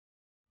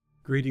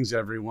Greetings,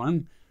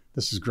 everyone.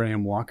 This is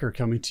Graham Walker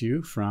coming to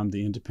you from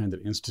the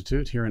Independent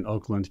Institute here in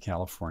Oakland,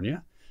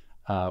 California.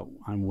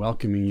 I'm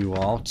welcoming you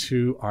all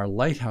to our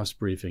Lighthouse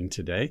Briefing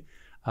today.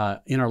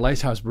 In our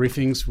Lighthouse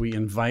Briefings, we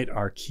invite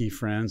our key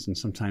friends and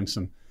sometimes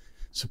some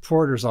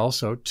supporters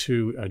also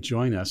to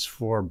join us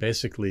for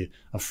basically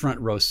a front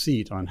row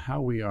seat on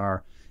how we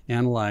are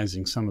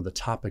analyzing some of the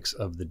topics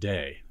of the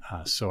day.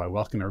 So I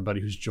welcome everybody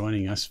who's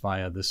joining us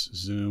via this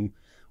Zoom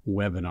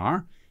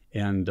webinar.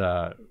 And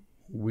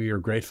we are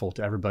grateful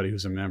to everybody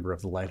who's a member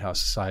of the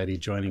Lighthouse Society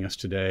joining us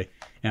today,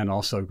 and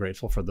also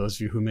grateful for those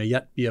of you who may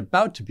yet be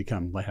about to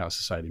become Lighthouse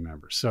Society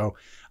members. So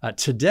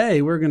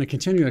today we're going to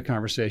continue a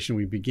conversation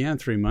we began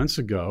 3 months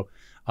ago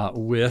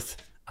with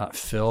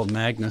Phil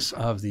Magness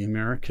of the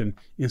American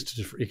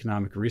Institute for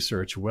Economic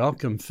Research.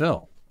 Welcome,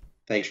 Phil.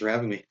 Thanks for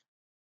having me.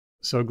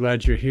 So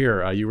glad you're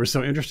here. You were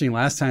so interesting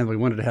last time, we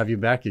wanted to have you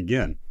back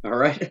again. All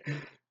right.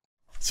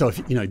 So,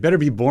 you better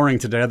be boring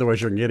today, otherwise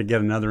you're going to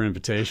get another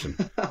invitation.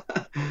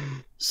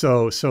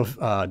 So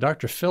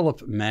Dr.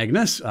 Philip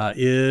Magness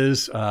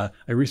is a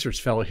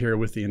research fellow here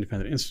with the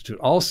Independent Institute,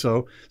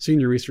 also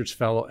senior research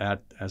fellow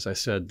at, as I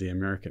said, the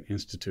American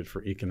Institute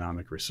for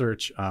Economic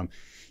Research.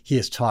 He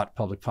has taught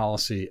public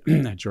policy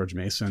at George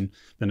Mason,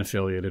 been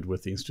affiliated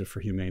with the Institute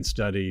for Humane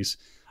Studies,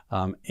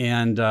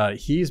 and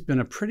he's been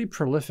a pretty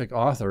prolific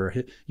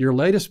author. Your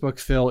latest book,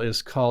 Phil,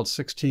 is called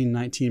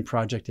 1619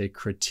 Project, a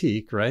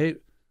Critique, right?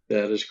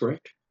 That is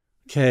correct.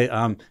 Okay,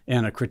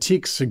 and a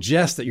critique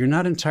suggests that you're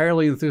not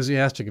entirely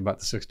enthusiastic about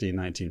the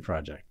 1619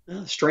 project.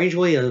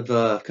 Strangely, I've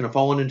kind of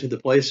fallen into the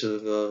place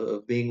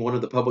of being one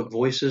of the public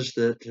voices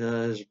that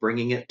is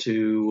bringing it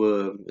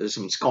to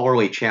some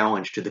scholarly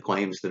challenge to the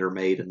claims that are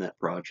made in that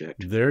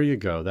project. There you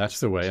go. That's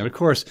the way. And of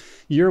course,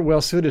 you're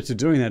well suited to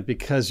doing that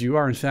because you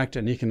are, in fact,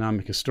 an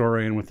economic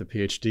historian with a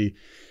PhD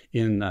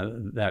in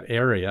that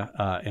area.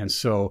 And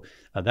so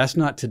that's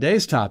not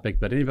today's topic,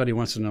 but anybody who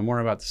wants to know more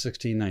about the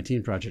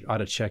 1619 project ought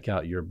to check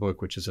out your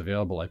book, which is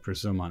available, I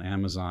presume, on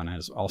Amazon and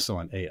is also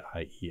on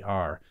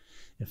AIER,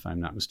 if I'm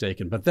not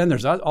mistaken. But then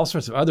there's all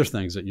sorts of other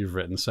things that you've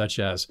written, such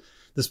as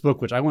this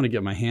book, which I want to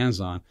get my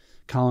hands on,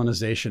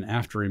 Colonization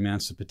After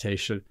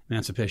Emancipation,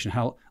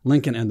 How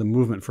Lincoln and the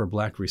Movement for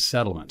Black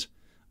Resettlement.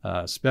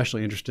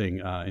 Especially interesting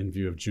in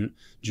view of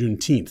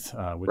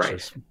Juneteenth, which Right.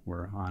 is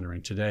we're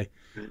honoring today.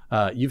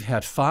 You've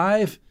had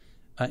 5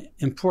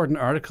 important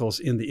articles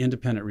in the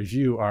Independent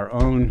Review, our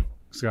own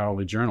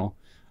scholarly journal,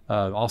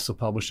 also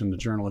published in the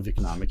Journal of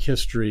Economic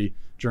History,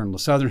 Journal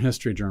of Southern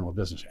History, Journal of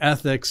Business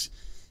Ethics.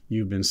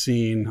 You've been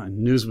seen on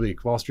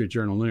Newsweek, Wall Street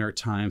Journal, New York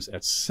Times,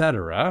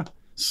 etc.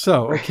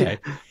 So, okay.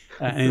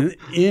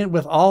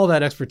 With all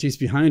that expertise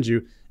behind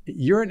you,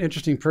 you're an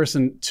interesting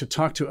person to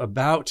talk to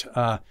about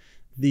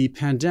the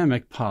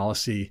pandemic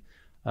policy,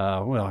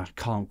 I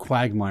call them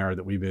quagmire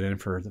that we've been in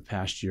for the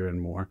past year and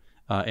more,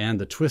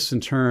 and the twists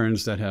and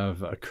turns that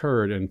have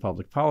occurred in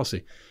public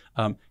policy.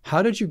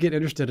 How did you get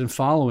interested in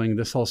following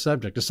this whole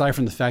subject, aside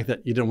from the fact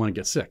that you didn't want to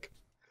get sick?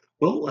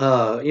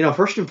 Well,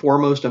 first and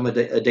foremost, I'm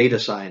a data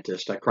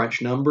scientist. I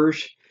crunch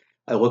numbers,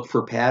 I look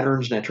for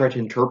patterns, and I try to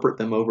interpret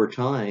them over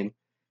time.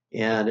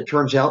 And it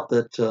turns out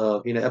that,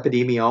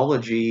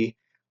 epidemiology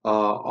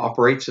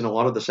operates in a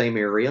lot of the same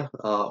area.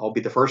 I'll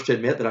be the first to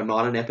admit that I'm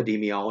not an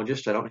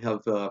epidemiologist. I don't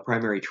have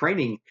primary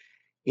training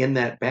in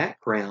that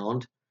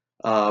background,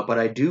 but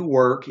I do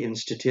work in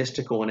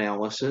statistical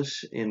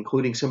analysis,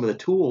 including some of the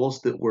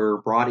tools that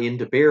were brought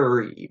into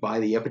bear by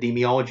the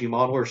epidemiology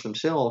modelers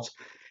themselves.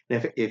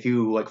 And if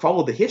you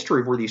follow the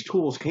history of where these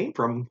tools came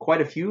from,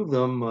 quite a few of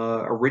them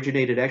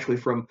originated actually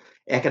from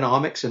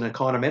economics and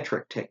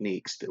econometric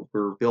techniques that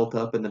were built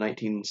up in the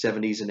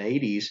 1970s and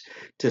 80s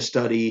to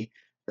study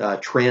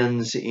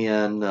trends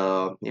in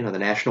the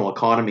national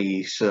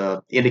economy's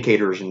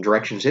indicators and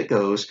directions it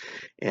goes,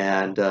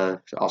 and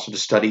also to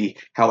study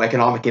how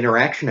economic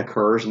interaction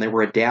occurs. And they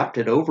were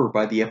adapted over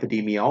by the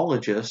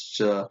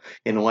epidemiologists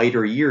in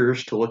later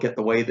years to look at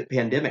the way that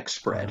pandemics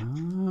spread.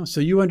 So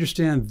you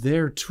understand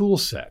their tool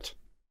set.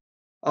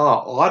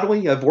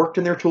 Oddly, I've worked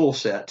in their tool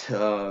set.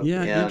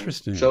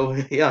 Interesting. So,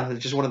 it's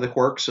just one of the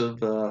quirks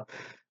of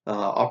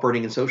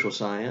operating in social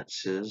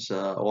science is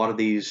a lot of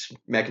these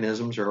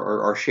mechanisms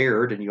are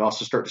shared, and you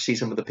also start to see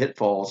some of the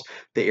pitfalls,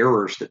 the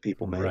errors that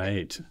people make.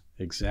 Right,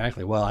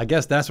 exactly. Well, I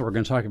guess that's what we're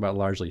going to talk about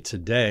largely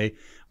today.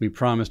 We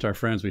promised our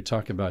friends we'd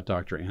talk about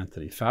Dr.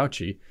 Anthony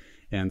Fauci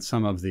and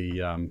some of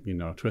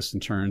the twists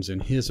and turns in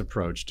his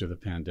approach to the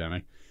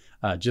pandemic.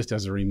 Just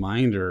as a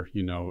reminder,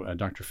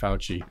 Dr.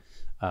 Fauci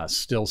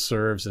still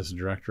serves as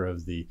director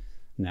of the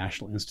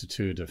National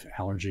Institute of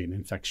Allergy and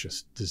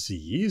Infectious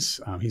Disease.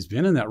 He's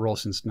been in that role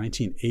since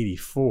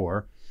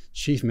 1984,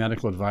 chief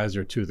medical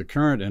advisor to the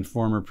current and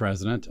former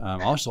president,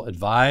 also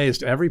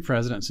advised every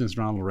president since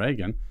Ronald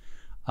Reagan,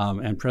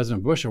 and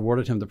President Bush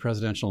awarded him the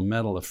Presidential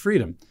Medal of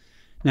Freedom.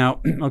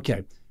 Now,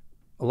 okay,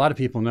 a lot of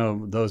people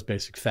know those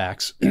basic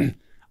facts.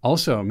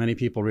 Also, many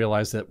people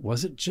realize that,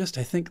 was it just,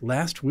 I think,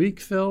 last week,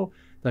 Phil,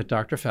 that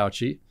Dr.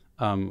 Fauci,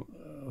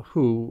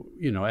 who,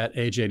 at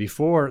age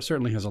 84,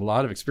 certainly has a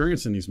lot of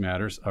experience in these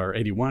matters, or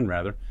 81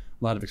 rather, a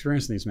lot of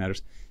experience in these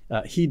matters,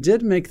 he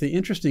did make the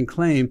interesting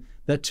claim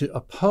that to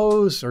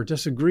oppose or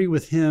disagree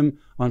with him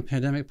on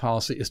pandemic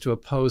policy is to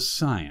oppose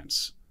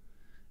science.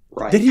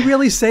 Right. Did he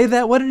really say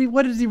that? What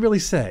did he really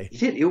say? He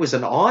did. It was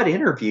an odd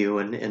interview,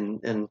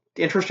 and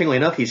interestingly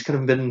enough, he's kind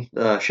of been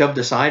shoved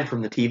aside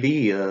from the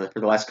TV for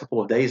the last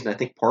couple of days, and I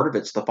think part of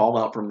it's the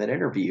fallout from that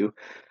interview.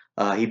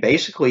 He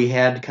basically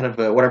had kind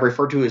of what I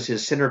refer to as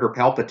his Senator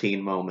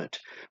Palpatine moment,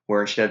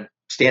 where instead of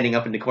standing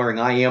up and declaring,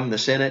 "I am the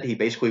Senate," he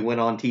basically went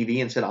on TV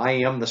and said,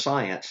 "I am the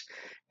science.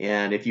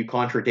 And if you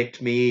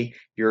contradict me,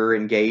 you're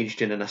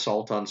engaged in an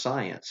assault on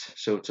science."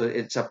 So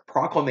it's a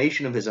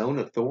proclamation of his own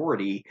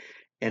authority,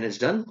 and it's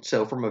done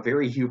so from a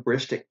very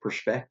hubristic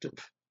perspective.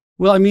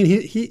 Well, I mean,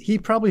 he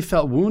probably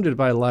felt wounded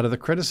by a lot of the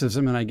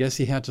criticism, and I guess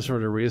he had to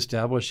sort of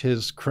reestablish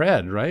his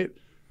cred, right?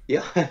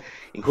 Yeah,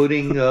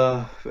 including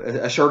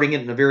asserting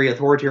it in a very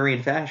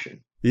authoritarian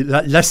fashion.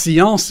 La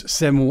science,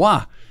 c'est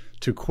moi,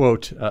 to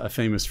quote a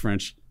famous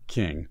French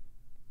king.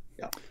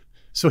 Yeah.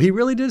 So he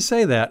really did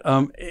say that.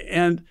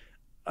 And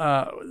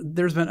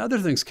there's been other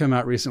things come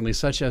out recently,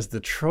 such as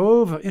the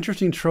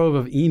interesting trove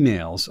of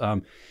emails.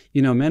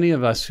 Many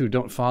of us who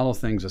don't follow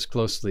things as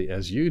closely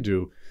as you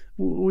do,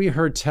 we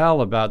heard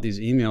tell about these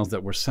emails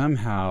that were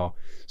somehow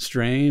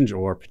strange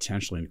or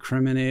potentially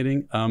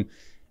incriminating.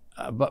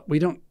 But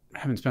we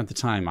haven't spent the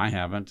time. I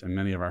haven't, and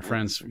many of our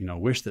friends,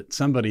 wish that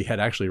somebody had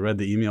actually read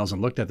the emails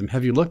and looked at them.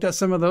 Have you looked at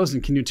some of those,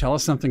 and can you tell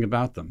us something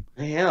about them?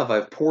 I have.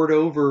 I've poured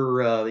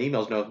over the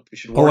emails. No, I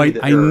should warn you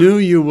that I knew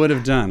you would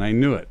have done. I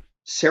knew it.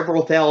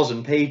 Several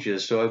thousand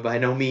pages, so I've by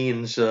no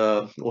means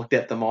looked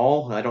at them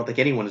all. I don't think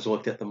anyone has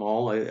looked at them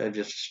all. I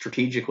just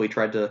strategically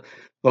tried to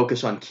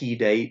focus on key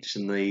dates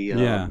and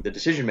the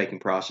decision-making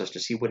process to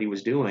see what he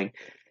was doing.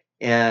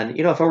 And,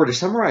 if I were to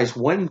summarize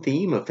one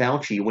theme of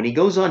Fauci, when he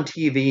goes on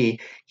TV,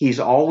 he's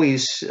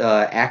always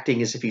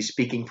acting as if he's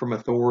speaking from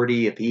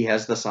authority, if he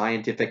has the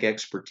scientific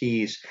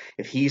expertise,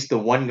 if he's the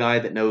one guy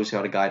that knows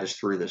how to guide us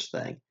through this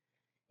thing.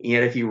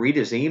 And if you read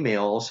his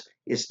emails,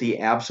 it's the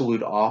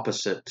absolute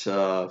opposite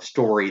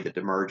story that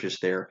emerges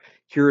there.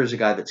 Here is a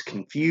guy that's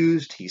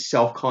confused, he's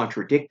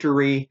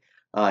self-contradictory,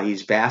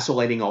 he's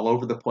vacillating all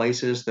over the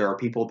places. There are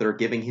people that are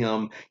giving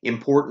him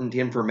important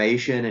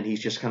information, and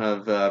he's just kind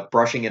of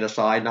brushing it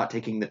aside, not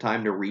taking the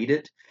time to read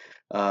it.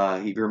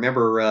 If you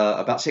remember,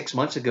 about 6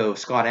 months ago,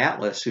 Scott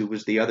Atlas, who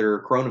was the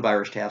other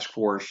coronavirus task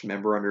force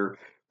member under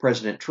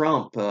President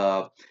Trump,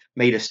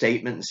 made a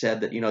statement and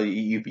said that,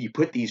 you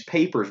put these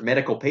papers,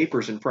 medical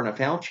papers, in front of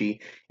Fauci,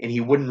 and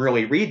he wouldn't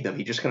really read them.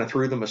 He just kind of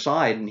threw them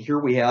aside. And here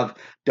we have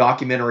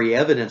documentary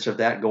evidence of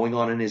that going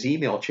on in his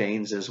email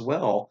chains as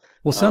well.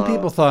 Well, some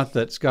people thought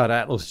that Scott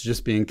Atlas was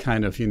just being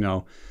kind of,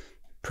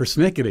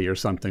 persnickety or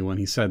something when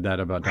he said that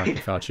about Dr.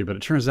 Fauci. But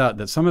it turns out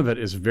that some of it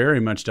is very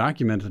much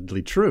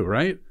documentedly true,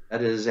 right?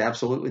 That is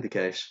absolutely the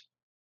case.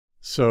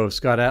 So,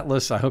 Scott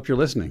Atlas, I hope you're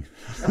listening.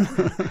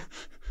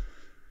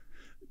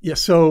 Yeah,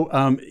 so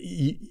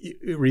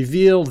it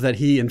revealed that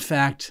he, in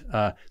fact,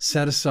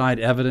 set aside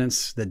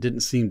evidence that didn't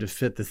seem to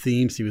fit the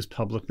themes he was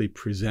publicly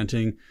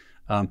presenting.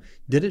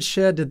 Did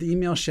the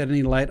email shed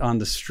any light on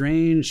the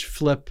strange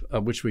flip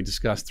of which we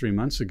discussed 3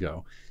 months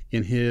ago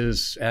in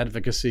his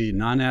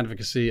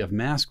non-advocacy of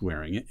mask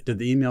wearing? Did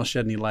the email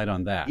shed any light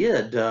on that?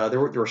 Yeah, there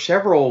were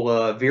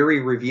several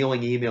very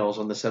revealing emails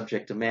on the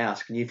subject of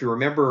masks. And if you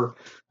remember,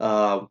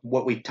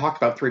 what we talked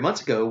about 3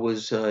 months ago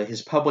was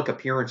his public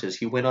appearances.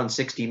 He went on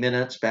 60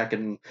 Minutes back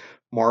in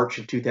March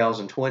of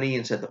 2020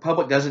 and said the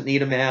public doesn't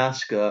need a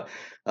mask.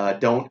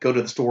 Don't go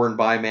to the store and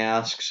buy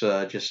masks.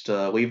 Just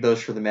leave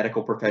those for the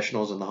medical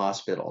professionals in the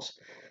hospitals.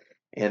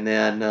 And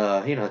then,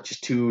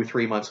 just 2 or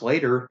 3 months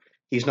later,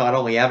 he's not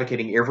only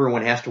advocating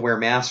everyone has to wear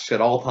masks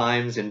at all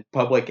times in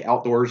public,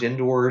 outdoors,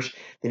 indoors,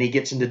 then he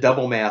gets into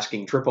double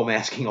masking, triple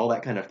masking, all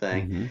that kind of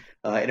thing. Mm-hmm.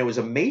 And it was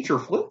a major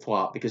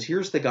flip-flop because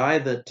here's the guy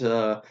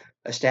that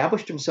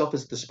established himself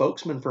as the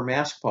spokesman for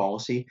mask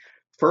policy.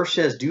 First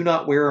says, do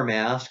not wear a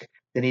mask.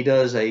 Then he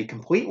does a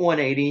complete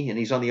 180, and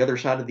he's on the other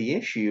side of the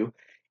issue.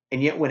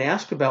 And yet when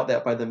asked about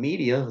that by the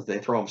media, they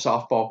throw him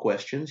softball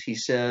questions. He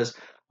says,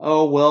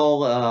 oh,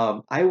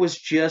 well, I was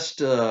just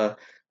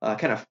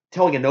kind of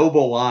telling a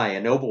noble lie,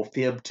 a noble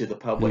fib to the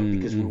public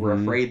because we were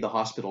afraid the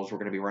hospitals were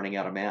going to be running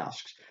out of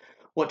masks.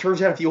 Well, it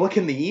turns out if you look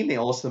in the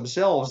emails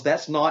themselves,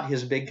 that's not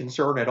his big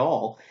concern at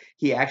all.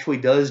 He actually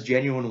does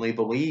genuinely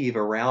believe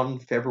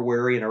around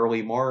February and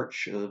early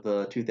March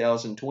of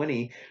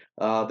 2020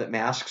 that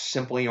masks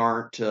simply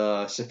aren't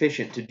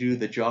sufficient to do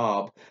the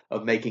job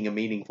of making a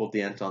meaningful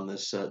dent on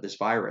this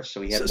virus.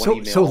 So he had one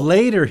email. So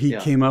later he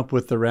came up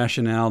with the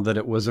rationale that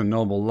it was a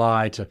noble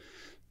lie to get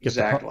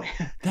exactly.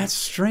 That's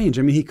strange.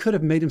 I mean, he could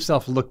have made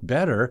himself look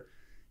better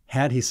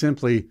had he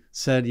simply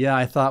said, yeah,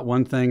 I thought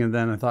one thing and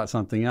then I thought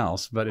something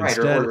else. But right,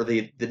 instead, or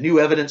the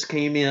new evidence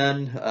came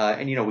in,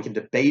 and we can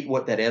debate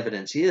what that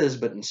evidence is,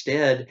 but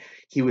instead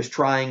he was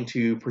trying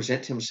to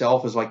present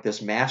himself as like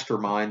this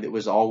mastermind that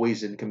was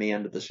always in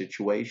command of the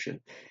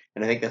situation.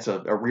 And I think that's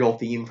a real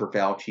theme for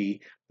Fauci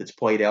that's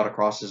played out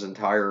across his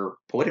entire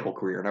political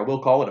career, and I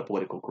will call it a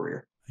political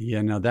career.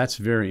 Yeah, no, that's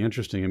very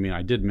interesting. I mean,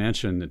 I did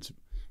mention it's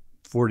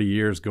 40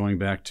 years going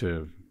back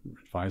to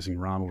advising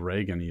Ronald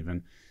Reagan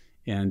even.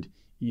 And,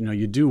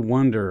 you do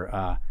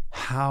wonder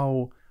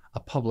how a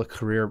public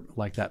career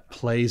like that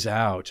plays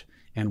out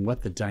and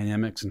what the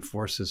dynamics and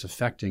forces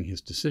affecting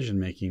his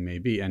decision-making may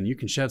be. And you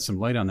can shed some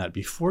light on that.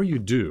 Before you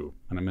do,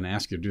 and I'm going to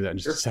ask you to do that in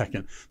just a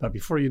second, but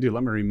before you do,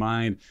 let me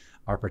remind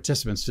our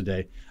participants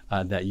today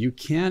that you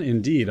can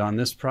indeed, on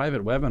this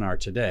private webinar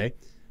today,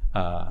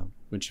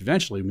 which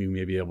eventually we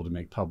may be able to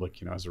make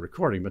public, as a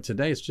recording, but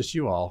today it's just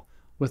you all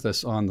with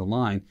us on the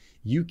line.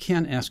 You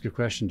can ask a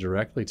question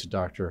directly to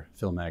Dr.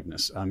 Phil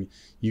Magness.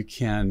 You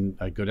can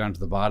go down to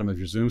the bottom of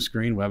your Zoom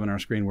screen, webinar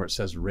screen, where it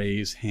says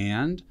raise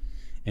hand,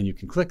 and you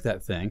can click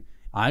that thing.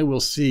 I will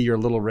see your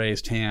little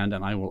raised hand,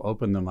 and I will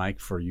open the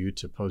mic for you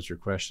to pose your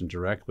question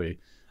directly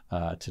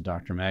to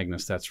Dr.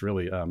 Magness. That's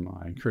really, I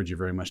encourage you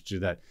very much to do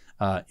that.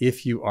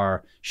 If you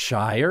are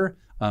shyer,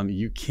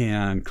 you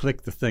can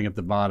click the thing at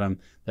the bottom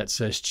that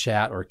says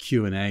chat or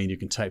Q&A, and you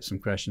can type some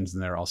questions in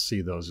there. I'll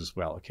see those as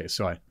well. Okay,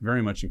 so I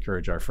very much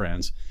encourage our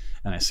friends,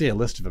 and I see a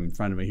list of them in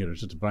front of me here.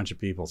 There's just a bunch of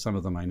people. Some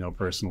of them I know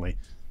personally.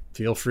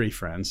 Feel free,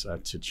 friends,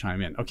 to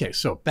chime in. Okay,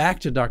 so back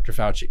to Dr.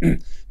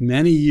 Fauci.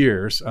 Many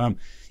years,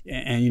 and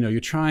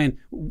you try and,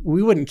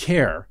 we wouldn't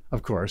care,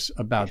 of course,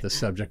 about this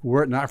subject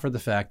were it not for the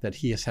fact that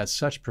he has had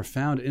such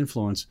profound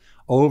influence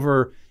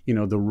over,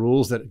 the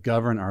rules that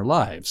govern our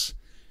lives.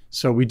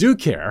 So we do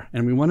care,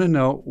 and we want to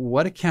know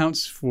what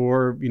accounts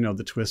for,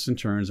 the twists and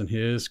turns in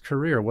his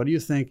career. What do you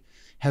think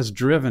has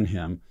driven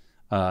him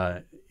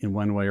in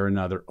one way or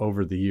another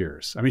over the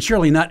years? I mean,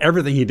 surely not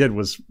everything he did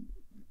was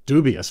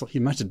dubious. He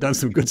must have done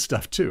some good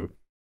stuff too.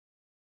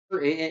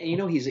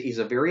 He's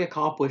a very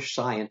accomplished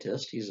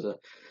scientist. He's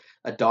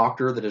a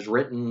doctor that has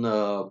written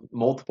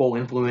multiple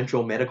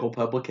influential medical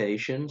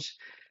publications.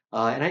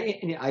 And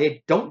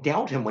I don't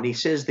doubt him when he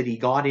says that he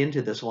got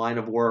into this line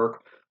of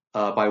work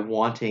by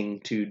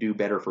wanting to do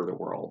better for the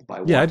world, by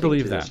I wanting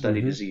believe to that.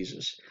 study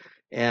diseases.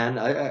 And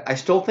I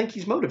still think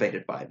he's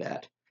motivated by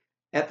that.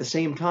 At the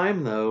same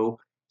time, though,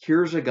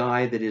 here's a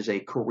guy that is a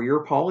career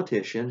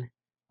politician.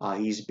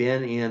 He's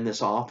been in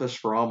this office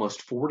for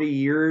almost 40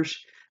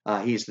 years.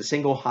 He's the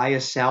single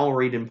highest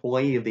salaried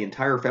employee of the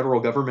entire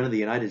federal government of the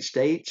United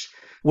States.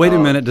 Wait a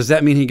minute. Does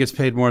that mean he gets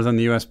paid more than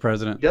the U.S.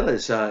 president? He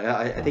does.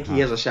 I think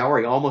he has a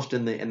salary almost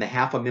in the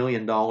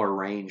 $500,000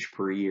 range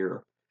per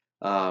year,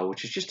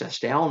 which is just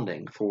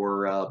astounding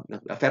for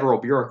a federal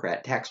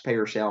bureaucrat,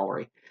 taxpayer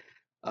salary.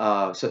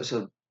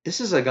 So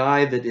this is a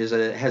guy that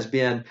has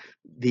been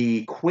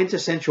the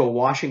quintessential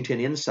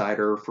Washington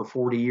insider for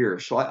 40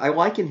 years. So I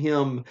liken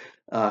him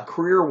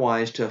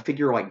career-wise to a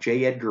figure like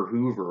J. Edgar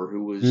Hoover,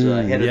 who was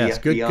head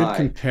of the FBI. Good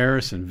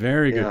comparison.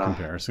 Very good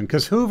comparison.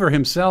 Because Hoover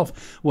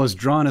himself was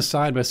drawn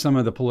aside by some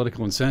of the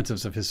political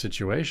incentives of his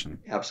situation.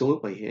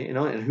 Absolutely.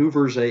 And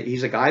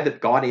he's a guy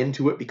that got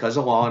into it because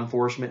of law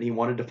enforcement. He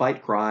wanted to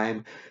fight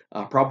crime.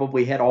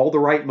 Probably had all the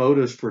right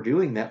motives for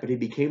doing that, but he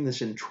became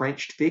this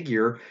entrenched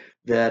figure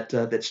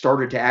that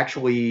started to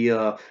actually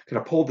kind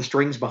of pull the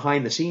strings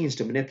behind the scenes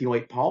to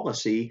manipulate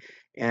policy.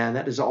 And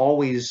that is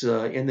always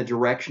in the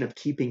direction of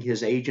keeping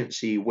his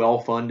agency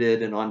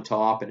well-funded and on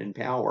top and in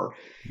power.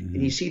 Mm-hmm.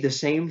 And you see the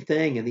same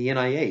thing in the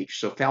NIH.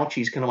 So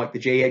Fauci's kind of like the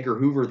J. Edgar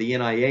Hoover of the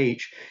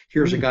NIH.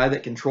 Here's a guy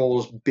that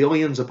controls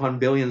billions upon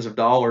billions of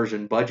dollars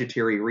in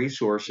budgetary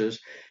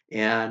resources.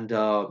 And,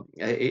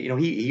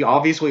 he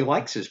obviously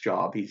likes his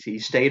job. He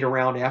stayed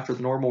around after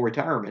the normal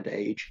retirement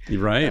age.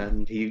 Right.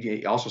 And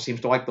he also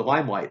seems to like the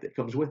limelight that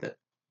comes with it.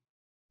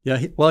 Yeah,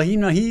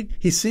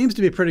 he seems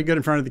to be pretty good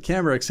in front of the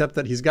camera, except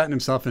that he's gotten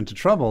himself into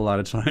trouble a lot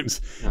of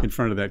times in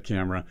front of that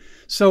camera.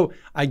 So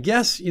I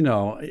guess,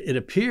 it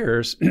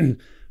appears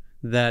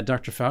that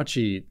Dr.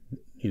 Fauci,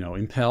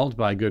 impelled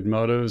by good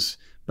motives,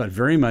 but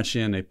very much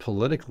in a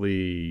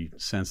politically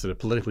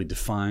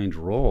defined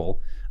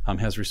role,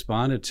 has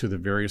responded to the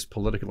various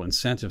political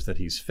incentives that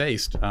he's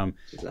faced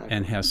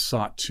and has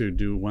sought to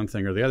do one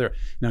thing or the other.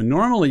 Now,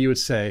 normally you would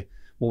say,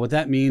 well, what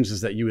that means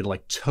is that you would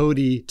like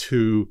toady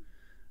to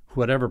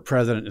whatever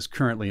president is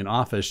currently in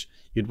office.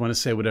 You'd want to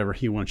say whatever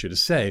he wants you to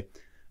say.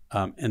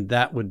 And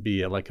that would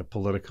be like a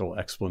political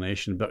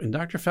explanation. But in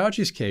Dr.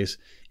 Fauci's case,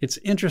 it's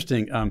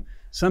interesting.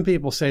 Some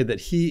people say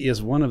that he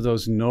is one of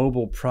those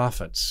noble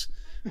prophets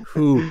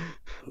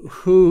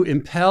who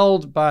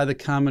impelled by the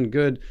common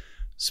good,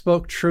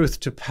 spoke truth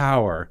to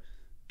power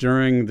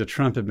during the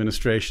Trump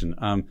administration.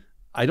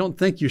 I don't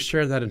think you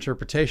share that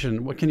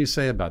interpretation. What can you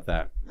say about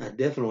that? I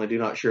definitely do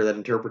not share that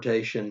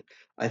interpretation.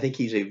 I think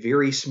he's a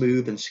very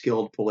smooth and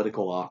skilled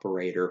political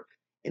operator.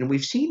 And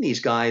we've seen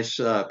these guys,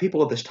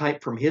 people of this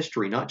type from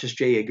history, not just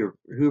J. Edgar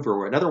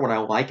Hoover. Another one I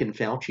liken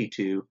Fauci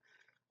to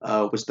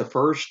was the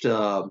first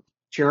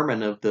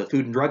chairman of the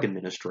Food and Drug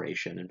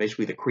Administration and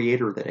basically the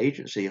creator of that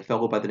agency, a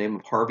fellow by the name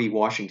of Harvey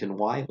Washington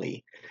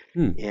Wiley.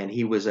 And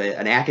he was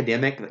an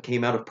academic that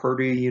came out of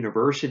Purdue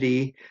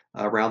University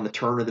around the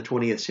turn of the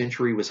 20th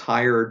century, was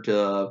hired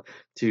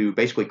to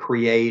basically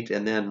create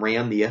and then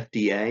ran the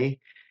FDA.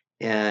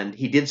 And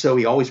he did so.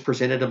 He always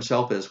presented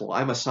himself as, well,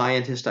 I'm a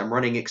scientist. I'm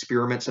running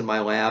experiments in my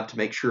lab to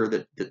make sure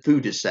that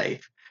food is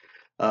safe.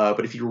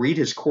 But if you read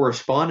his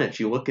correspondence,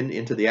 you look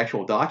into the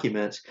actual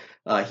documents,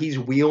 he's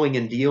wheeling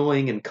and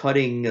dealing and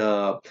cutting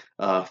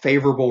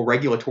favorable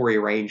regulatory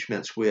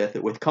arrangements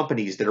with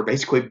companies that are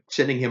basically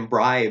sending him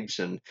bribes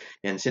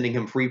and sending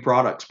him free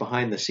products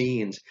behind the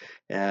scenes.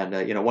 And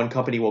one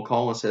company will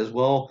call and says,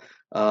 "Well,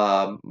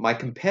 my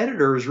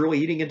competitor is really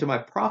eating into my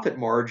profit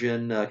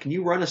margin. Can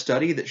you run a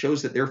study that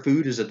shows that their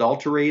food is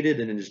adulterated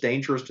and is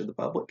dangerous to the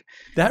public?"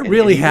 That And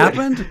really he would.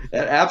 happened?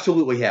 That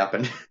absolutely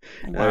happened.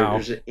 Wow.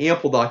 There's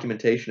ample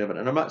documentation of it.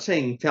 And I'm not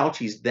saying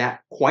Fauci's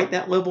quite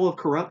that level of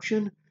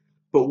corruption,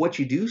 but what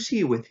you do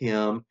see with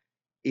him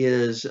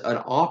is an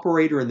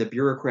operator in the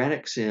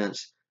bureaucratic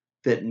sense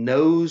that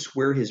knows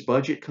where his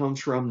budget comes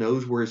from,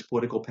 knows where his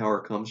political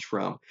power comes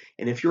from.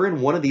 And if you're in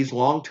one of these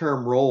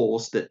long-term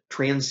roles that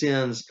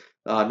transcends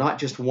not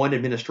just one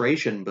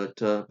administration,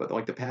 but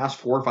like the past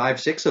 4,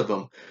 5, 6 of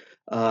them,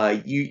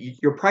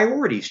 your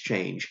priorities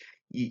change.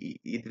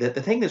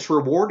 The thing that's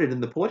rewarded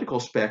in the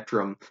political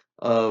spectrum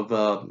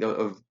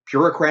of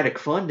bureaucratic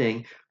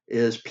funding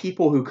is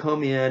people who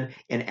come in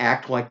and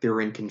act like they're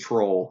in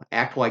control,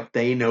 act like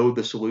they know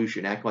the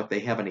solution, act like they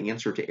have an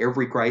answer to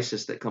every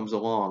crisis that comes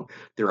along.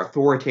 They're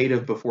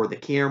authoritative before the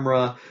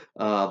camera.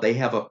 They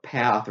have a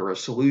path or a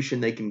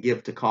solution they can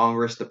give to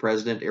Congress, the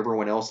president,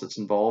 everyone else that's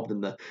involved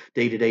in the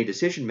day-to-day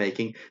decision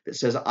making that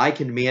says, I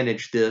can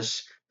manage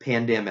this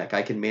pandemic.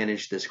 I can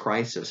manage this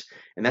crisis.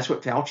 And that's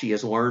what Fauci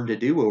has learned to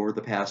do over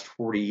the past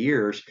 40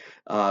 years.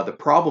 The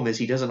problem is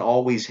he doesn't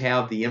always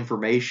have the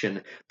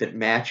information that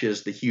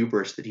matches the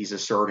hubris that he's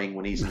asserting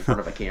when he's in front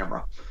of a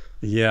camera.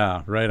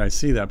 Yeah, right. I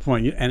see that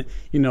point. And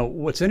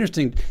what's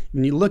interesting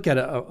when you look at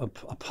a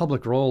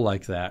public role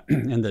like that,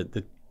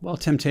 and well,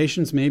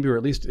 temptations maybe, or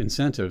at least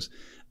incentives.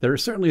 There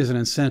certainly is an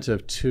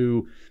incentive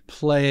to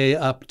play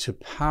up to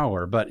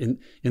power, but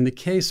in the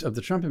case of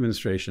the Trump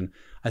administration,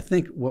 I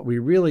think what we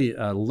really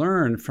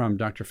learn from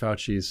Dr.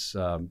 Fauci's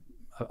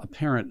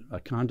apparent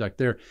conduct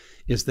there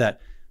is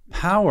that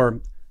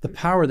the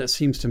power that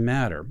seems to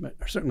matter,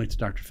 certainly to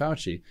Dr.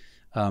 Fauci,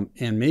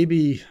 and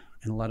maybe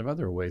in a lot of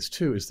other ways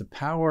too, is the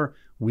power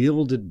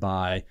wielded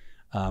by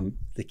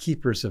the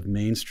keepers of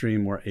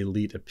mainstream or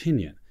elite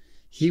opinion.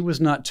 He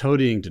was not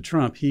toadying to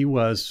Trump. He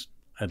was,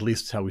 at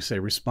least how we say,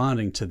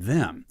 responding to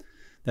them.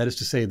 That is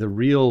to say, the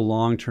real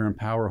long-term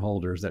power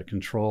holders that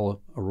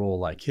control a role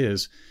like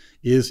his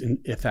is, in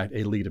fact,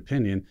 elite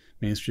opinion,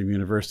 mainstream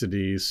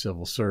universities,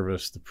 civil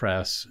service, the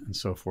press, and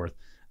so forth.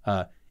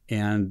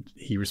 And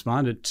he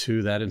responded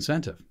to that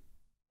incentive.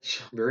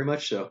 Very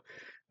much so.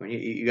 I mean,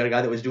 you got a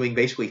guy that was doing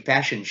basically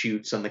fashion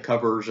shoots on the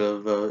covers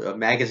of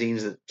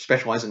magazines that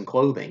specialize in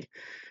clothing.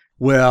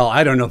 Well,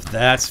 I don't know if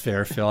that's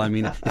fair, Phil. I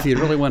mean, if he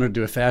really wanted to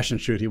do a fashion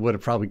shoot, he would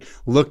have probably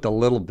looked a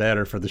little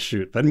better for the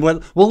shoot. But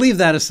we'll leave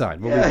that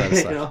aside. We'll leave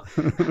that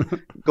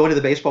aside. Going to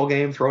the baseball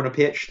game, throwing a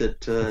pitch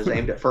that is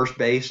aimed at first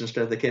base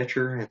instead of the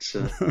catcher. It's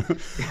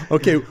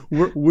okay.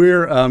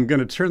 We're going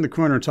to turn the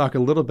corner and talk a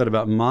little bit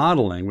about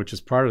modeling, which is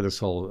part of this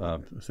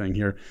whole thing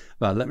here.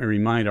 But let me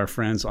remind our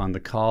friends on the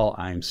call,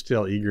 I'm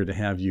still eager to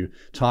have you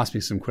toss me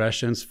some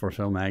questions for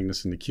Phil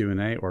Magness in the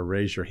Q&A, or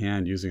raise your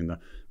hand using the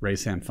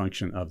raise hand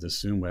function of the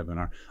Zoom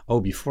webinar. Oh,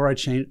 before I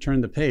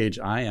turn the page,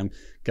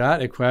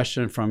 got a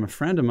question from a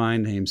friend of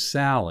mine named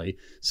Sally.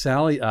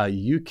 Sally,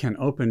 you can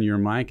open your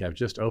mic. I've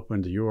just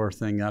opened your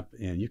thing up,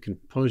 and you can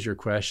pose your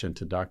question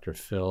to Dr.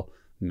 Phil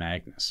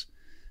Magness.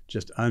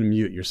 Just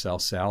unmute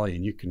yourself, Sally,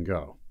 and you can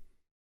go.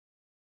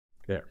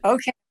 There.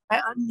 Okay, I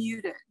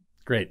unmuted.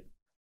 Great.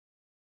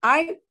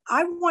 I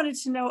wanted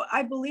to know,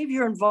 I believe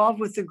you're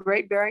involved with the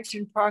Great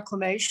Barrington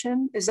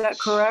Proclamation. Is that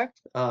correct?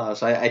 So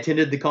I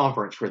attended the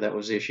conference where that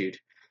was issued.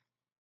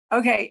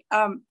 Okay,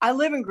 I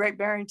live in Great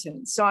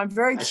Barrington, so I'm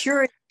very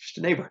curious just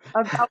a neighbor.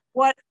 about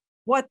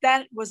what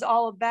that was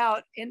all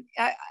about. And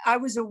I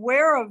was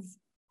aware of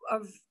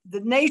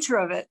the nature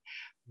of it,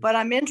 but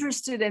I'm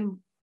interested in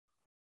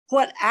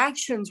what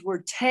actions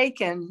were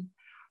taken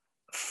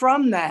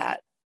from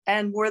that,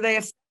 and were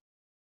they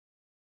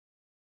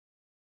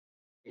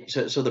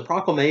So the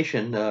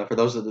proclamation, for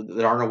those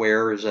that aren't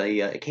aware,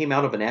 it came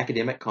out of an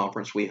academic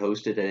conference we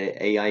hosted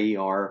at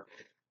AIER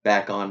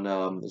back on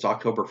it was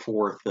October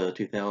 4th,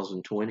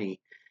 2020. It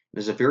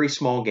was a very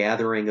small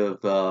gathering of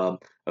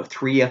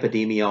 3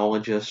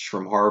 epidemiologists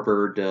from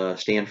Harvard,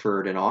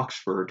 Stanford, and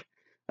Oxford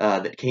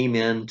that came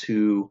in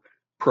to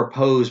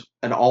propose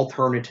an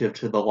alternative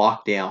to the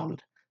lockdown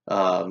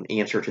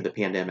answer to the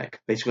pandemic,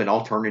 basically an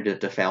alternative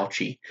to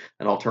Fauci,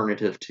 an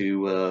alternative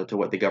to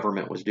what the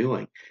government was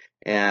doing.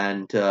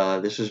 And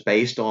this is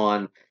based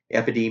on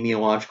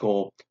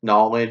epidemiological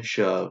knowledge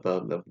of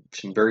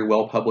some very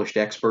well-published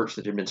experts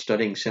that have been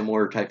studying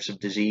similar types of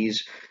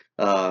disease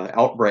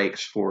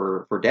outbreaks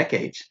for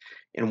decades.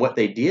 And what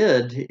they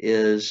did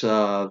is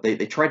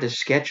they tried to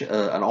sketch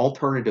an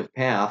alternative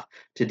path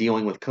to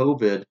dealing with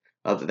COVID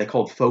that they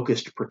called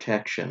focused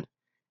protection.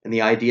 And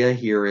the idea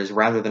here is,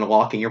 rather than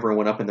locking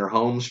everyone up in their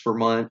homes for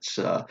months,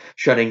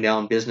 shutting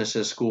down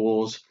businesses,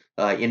 schools,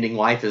 ending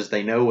life as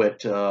they know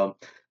it,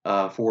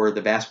 for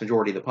the vast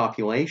majority of the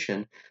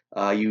population,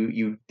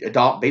 you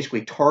adopt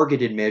basically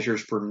targeted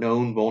measures for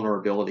known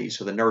vulnerabilities.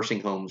 So the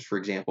nursing homes, for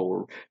example,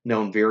 were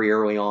known very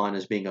early on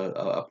as being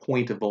a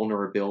point of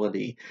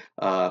vulnerability.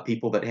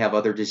 People that have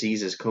other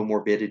diseases,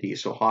 comorbidities,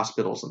 so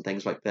hospitals and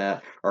things like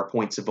that are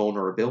points of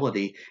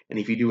vulnerability. And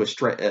if you do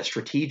a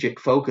strategic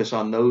focus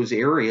on those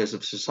areas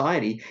of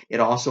society, it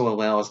also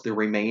allows the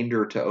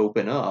remainder to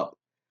open up.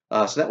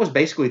 So that was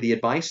basically the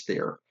advice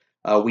there.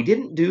 We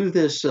didn't do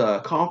this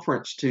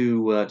conference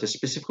to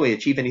specifically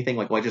achieve anything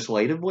like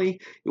legislatively.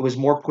 It was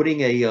more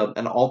putting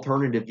an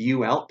alternative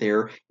view out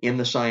there in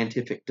the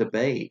scientific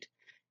debate.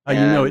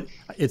 And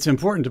It's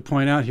important to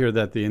point out here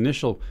that the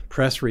initial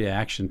press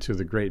reaction to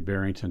the Great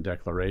Barrington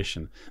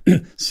Declaration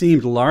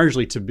seemed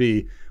largely to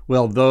be,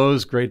 well,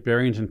 those Great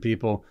Barrington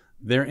people,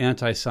 they're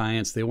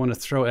anti-science. They want to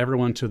throw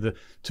everyone to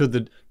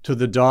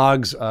the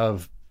dogs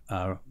of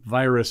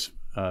virus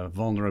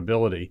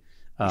vulnerability.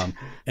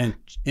 And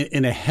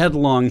in a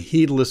headlong,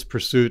 heedless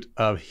pursuit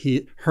of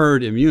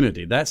herd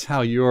immunity. That's how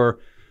your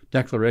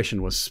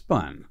declaration was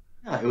spun.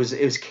 yeah, it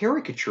was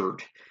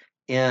caricatured,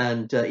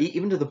 and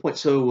even to the point.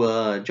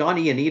 So John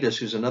Ioannidis,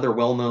 who's another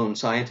well-known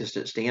scientist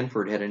at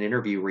Stanford, had an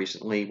interview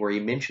recently where he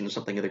mentioned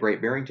something of the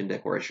Great Barrington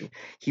Declaration.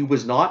 He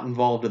was not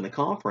involved in the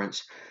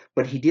conference,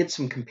 but he did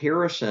some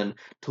comparison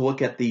to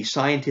look at the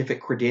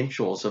scientific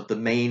credentials of the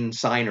main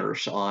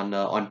signers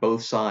on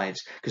both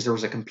sides, because there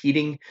was a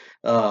competing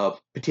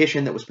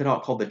petition that was put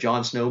out called the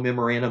John Snow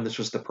Memorandum. This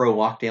was the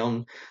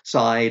pro-lockdown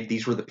side.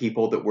 These were the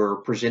people that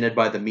were presented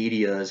by the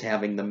media as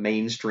having the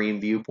mainstream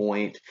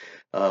viewpoint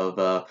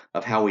of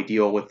how we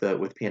deal with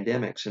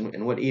pandemics.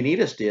 And what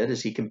Ioannidis did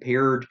is he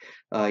compared,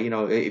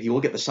 if you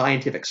look at the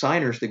scientific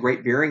signers, the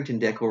Great Barrington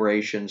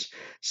Declaration's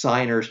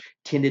signers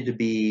tended to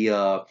be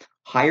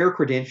higher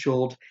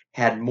credentialed,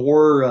 had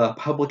more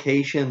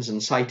publications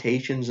and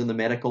citations in the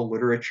medical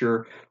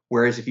literature.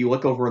 Whereas if you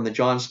look over in the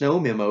John Snow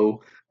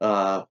memo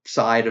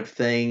side of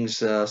things,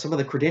 some of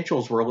the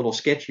credentials were a little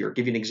sketchier. I'll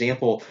give you an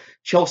example.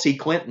 Chelsea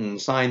Clinton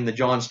signed the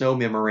John Snow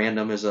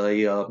memorandum as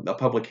a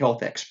public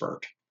health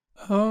expert.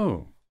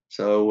 Oh.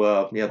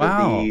 So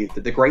Wow.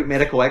 the great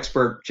medical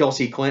expert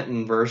Chelsea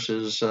Clinton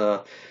versus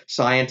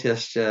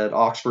scientists at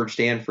Oxford,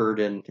 Stanford,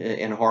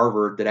 and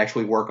Harvard that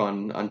actually work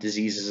on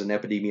diseases and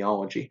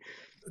epidemiology.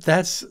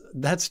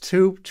 That's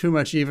too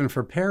much even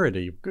for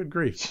parody. Good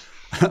grief.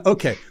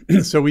 Okay,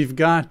 so we've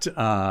got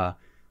a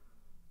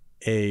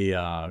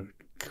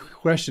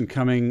question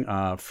coming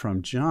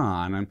from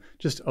John. I'm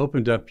just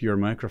opened up your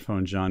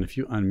microphone, John. If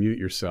you unmute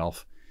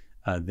yourself,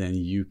 then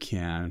you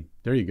can.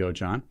 There you go,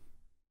 John.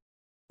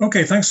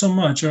 Okay, thanks so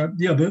much.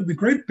 The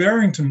Great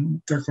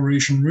Barrington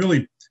Declaration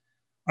really,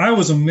 I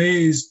was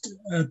amazed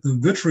at the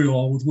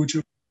vitriol with which it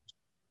was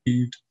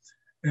received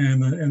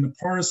and the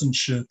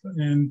partisanship.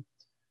 And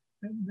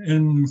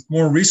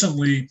more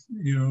recently,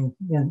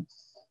 more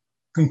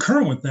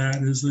concurrent with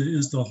that is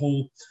the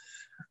whole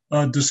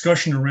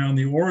discussion around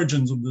the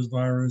origins of this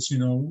virus,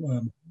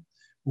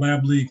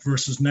 lab leak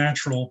versus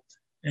natural.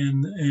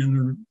 And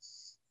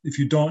if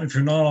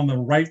you're not on the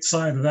right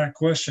side of that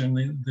question,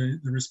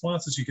 the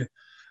responses you get.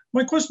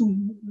 My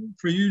question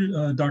for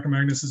you, Dr.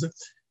 Magness,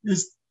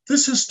 is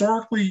this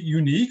historically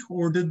unique,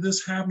 or did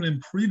this happen in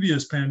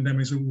previous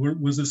pandemics?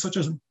 Was there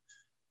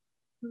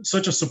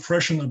such a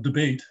suppression of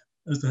debate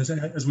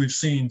as we've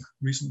seen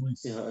recently?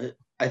 Yeah,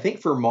 I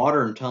think for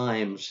modern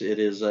times, it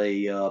is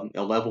a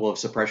level of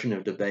suppression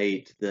of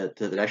debate that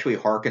actually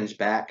harkens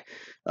back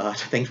to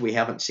things we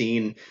haven't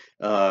seen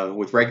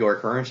with regular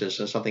occurrences.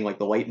 So something like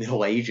the late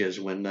Middle Ages,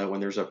 when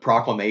there's a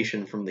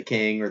proclamation from the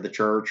king or the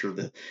church or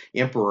the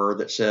emperor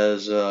that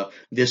says,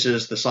 "This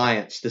is the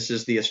science, this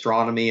is the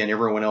astronomy, and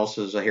everyone else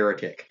is a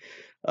heretic,"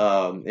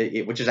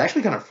 which is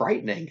actually kind of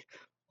frightening.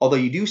 Although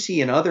you do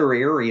see in other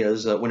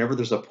areas, whenever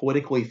there's a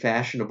politically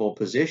fashionable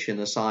position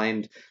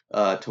assigned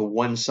to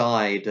one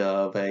side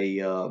of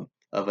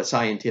a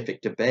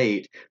scientific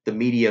debate, the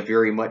media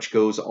very much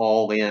goes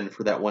all in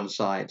for that one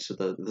side. So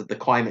the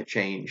climate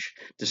change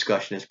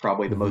discussion is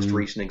probably the most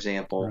recent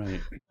example.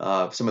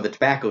 Right. Some of the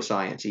tobacco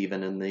science,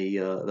 even in the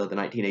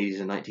 1980s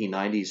and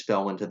 1990s,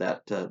 fell into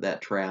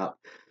that trap.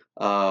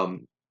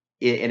 And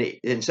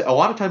so a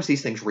lot of times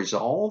these things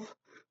resolve.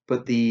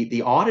 But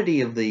the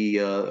oddity of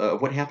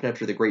what happened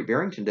after the Great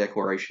Barrington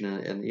Declaration,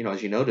 and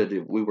as you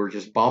noted, we were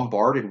just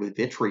bombarded with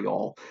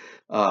vitriol.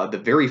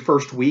 The very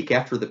first week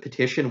after the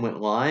petition went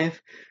live,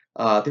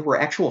 there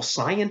were actual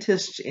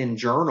scientists and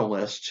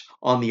journalists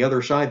on the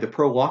other side, the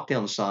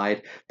pro-lockdown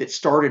side, that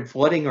started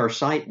flooding our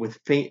site with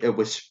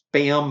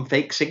spam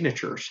fake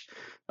signatures.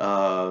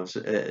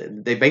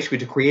 They basically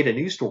to create a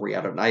news story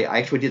out of it. I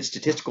actually did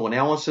statistical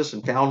analysis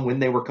and found when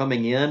they were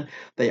coming in.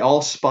 They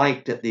all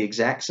spiked at the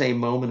exact same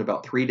moment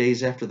about 3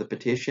 days after the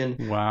petition.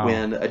 Wow.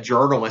 When a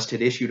journalist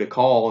had issued a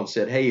call and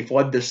said, "Hey,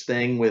 flood this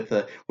thing with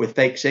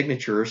fake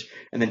signatures,"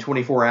 and then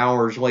 24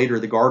 hours later,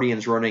 the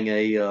Guardian's running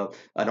an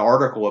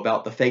article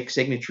about the fake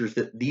signatures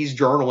that these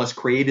journalists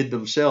created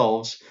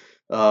themselves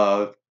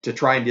to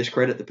try and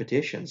discredit the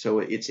petition. So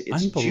it's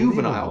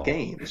juvenile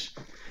games.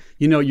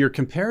 You know, your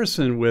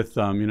comparison with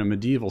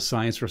medieval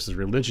science versus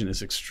religion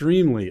is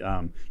extremely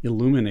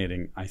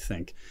illuminating, I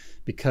think,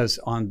 because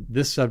on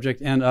this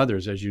subject and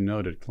others, as you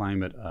noted,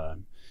 climate,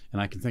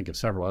 and I can think of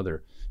several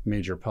other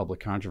major public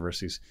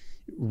controversies,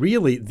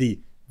 really the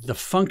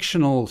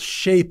functional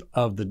shape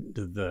of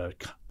the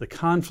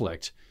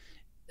conflict,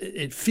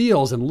 it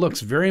feels and looks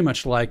very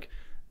much like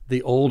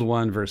the old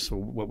one versus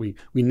what we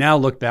now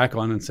look back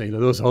on and say,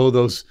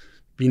 those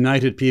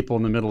benighted people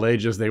in the Middle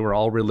Ages, they were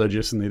all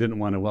religious and they didn't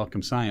want to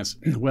welcome science.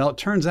 Well, it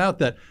turns out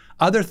that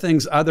other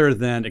things other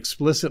than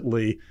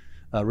explicitly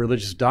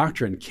religious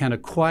doctrine can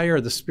acquire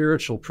the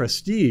spiritual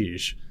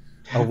prestige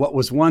of what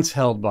was once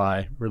held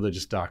by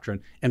religious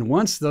doctrine. And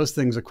once those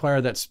things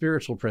acquire that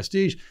spiritual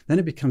prestige, then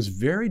it becomes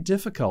very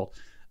difficult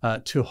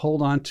to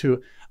hold on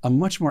to a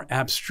much more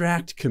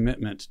abstract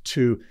commitment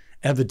to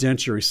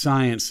evidentiary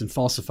science and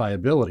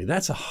falsifiability.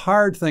 That's a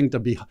hard thing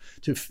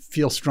to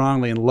feel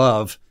strongly in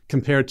love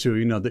compared to,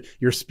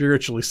 your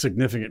spiritually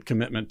significant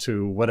commitment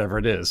to whatever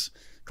it is,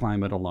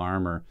 climate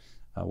alarm or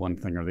one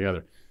thing or the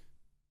other.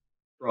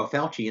 Throw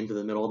Fauci into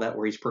the middle of that,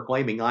 where he's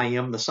proclaiming, "I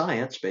am the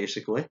science,"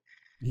 basically.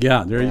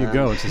 Yeah, there you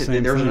go. It's the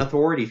same There's thing. an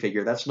authority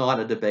figure. That's not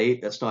a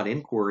debate. That's not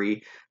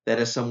inquiry. That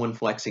is someone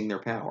flexing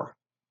their power.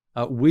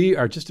 We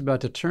are just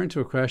about to turn to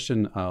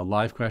a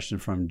live question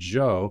from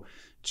Joe.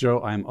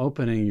 Joe, I'm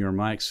opening your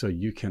mic so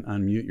you can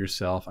unmute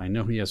yourself. I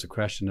know he has a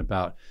question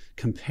about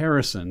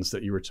comparisons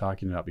that you were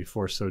talking about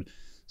before.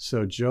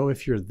 So Joe,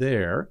 if you're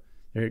there,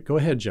 go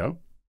ahead, Joe.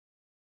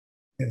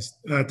 Yes,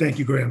 thank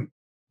you, Graham.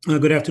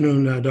 Good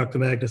afternoon, Dr.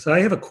 Magness. I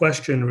have a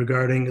question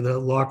regarding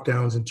the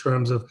lockdowns in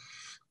terms of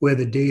where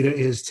the data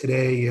is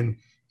today and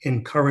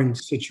in current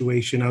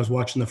situation. I was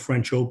watching the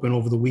French Open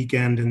over the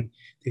weekend, and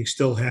they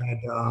still had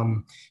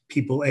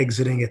people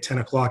exiting at 10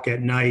 o'clock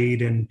at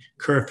night and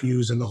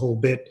curfews and the whole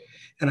bit.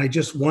 And I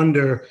just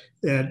wonder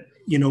that,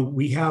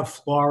 we have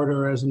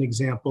Florida as an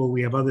example,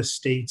 we have other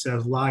states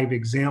as live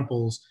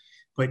examples,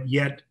 but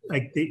yet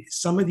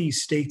some of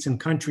these states and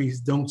countries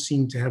don't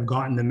seem to have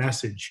gotten the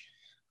message.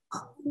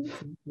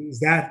 Is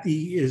that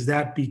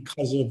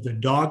because of the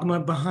dogma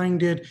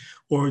behind it,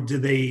 or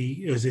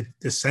is it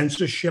the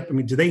censorship? I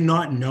mean, do they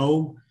not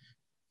know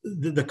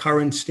the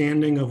current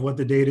standing of what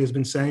the data has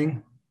been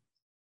saying?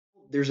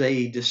 There's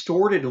a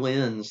distorted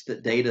lens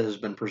that data has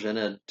been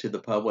presented to the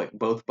public,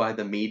 both by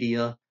the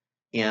media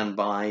and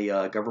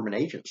by government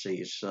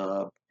agencies,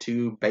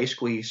 to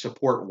basically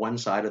support one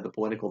side of the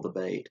political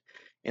debate.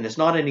 And it's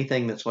not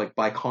anything that's like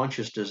by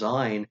conscious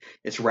design.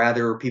 It's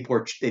rather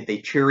people they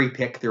cherry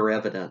pick their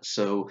evidence.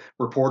 So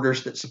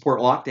reporters that support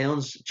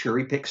lockdowns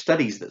cherry pick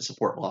studies that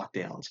support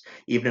lockdowns,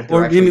 even if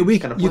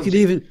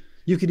they're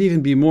you could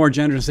even be more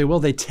generous and say,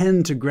 well, they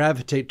tend to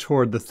gravitate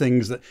toward the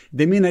things that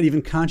they may not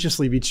even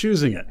consciously be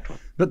choosing it,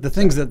 but the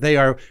things that they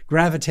are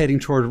gravitating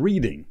toward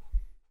reading.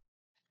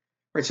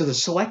 Right. So the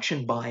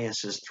selection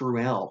bias is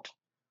throughout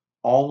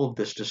all of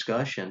this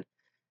discussion.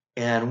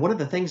 And one of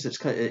the things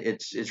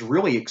it's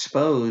really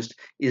exposed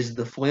is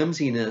the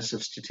flimsiness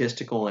of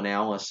statistical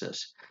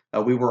analysis.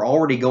 We were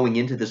already going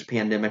into this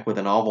pandemic with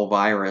a novel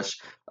virus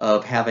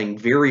of having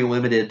very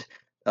limited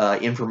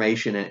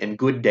information and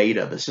good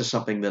data. This is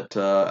something that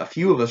a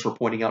few of us were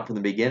pointing out from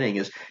the beginning,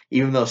 is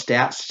even though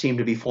stats seem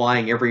to be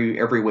flying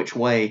every which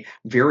way,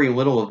 very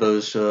little of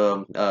those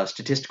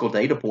statistical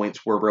data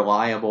points were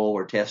reliable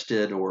or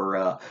tested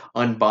or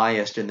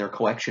unbiased in their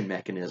collection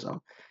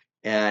mechanism.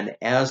 And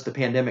as the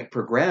pandemic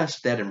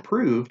progressed, that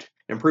improved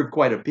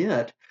quite a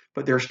bit,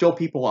 but there are still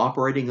people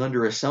operating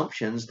under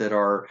assumptions that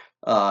are,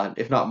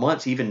 if not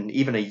months,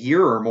 even a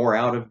year or more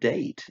out of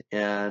date.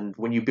 And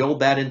when you build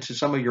that into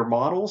some of your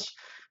models,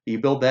 you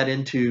build that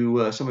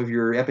into some of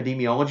your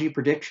epidemiology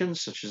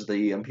predictions, such as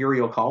the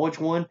Imperial College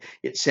one,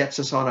 it sets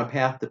us on a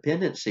path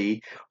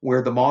dependency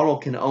where the model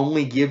can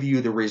only give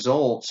you the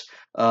results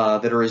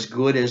that are as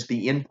good as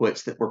the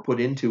inputs that were put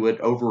into it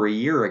over a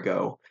year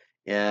ago.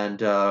 And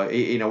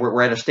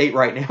we're at a state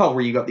right now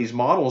where you got these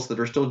models that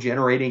are still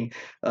generating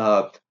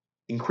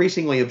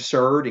increasingly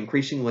absurd,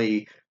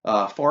 increasingly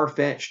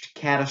far-fetched,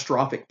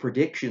 catastrophic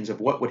predictions of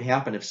what would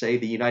happen if, say,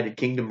 the United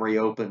Kingdom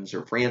reopens,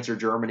 or France or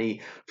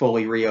Germany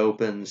fully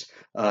reopens,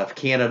 if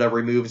Canada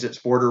removes its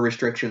border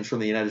restrictions from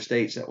the United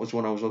States. That was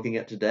one I was looking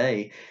at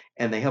today.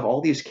 And they have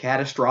all these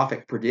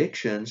catastrophic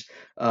predictions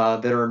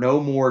that are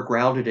no more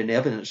grounded in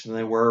evidence than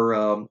they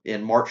were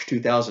in March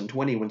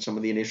 2020 when some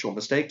of the initial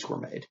mistakes were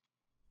made.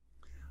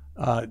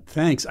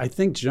 Thanks. I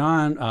think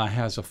John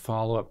has a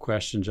follow-up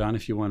question. John,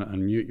 if you want to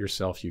unmute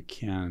yourself, you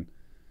can,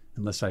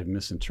 unless I've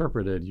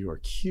misinterpreted your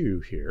cue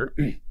here.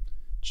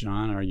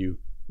 John, are you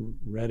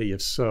ready?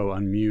 If so,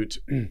 unmute.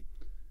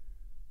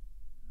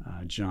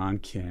 John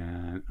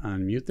can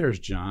unmute. There's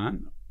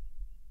John.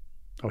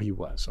 Oh, he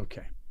was.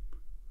 Okay.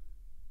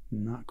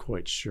 Not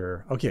quite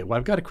sure. Okay, well,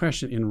 I've got a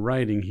question in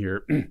writing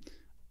here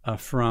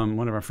from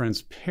one of our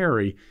friends,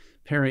 Perry.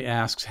 Perry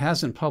asks,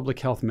 hasn't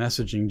public health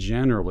messaging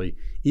generally,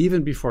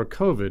 even before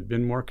COVID,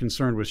 been more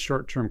concerned with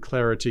short-term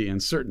clarity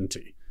and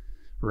certainty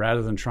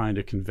rather than trying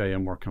to convey a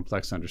more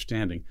complex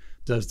understanding?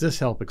 Does this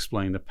help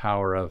explain the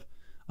power of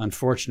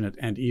unfortunate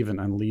and even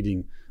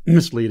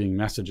misleading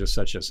messages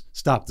such as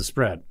 "stop the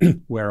spread,"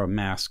 "wear a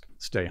mask,"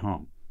 "stay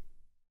home"?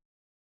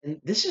 And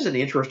this is an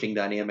interesting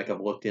dynamic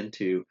I've looked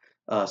into.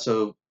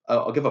 So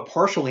I'll give a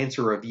partial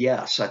answer of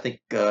yes. I think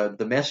the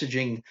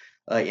messaging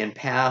in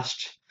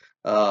past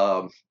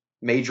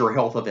major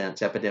health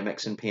events,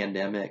 epidemics and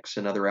pandemics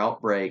and other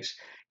outbreaks,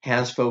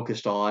 has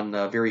focused on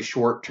very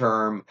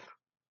short-term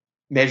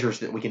measures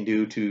that we can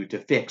do to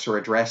fix or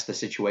address the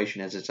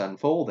situation as it's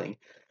unfolding.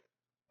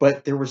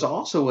 But there was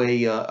also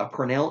a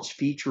pronounced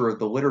feature of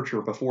the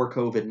literature before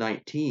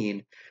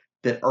COVID-19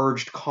 that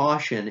urged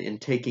caution in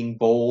taking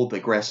bold,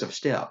 aggressive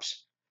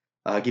steps.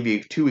 I'll give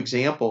you two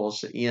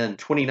examples. In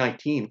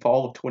 2019,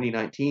 fall of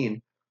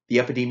 2019, the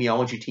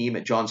epidemiology team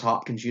at Johns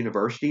Hopkins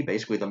University,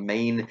 basically the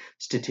main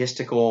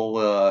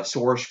statistical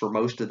source for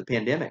most of the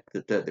pandemic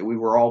that we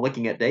were all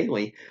looking at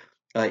daily,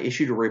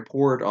 issued a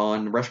report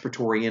on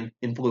respiratory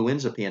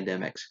influenza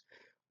pandemics,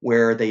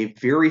 where they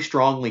very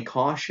strongly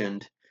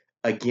cautioned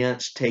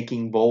against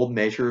taking bold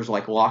measures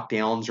like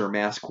lockdowns or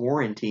mass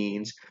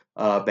quarantines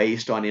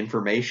based on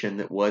information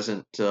that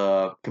wasn't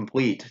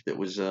complete. That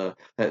was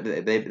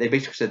they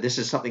basically said this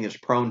is something that's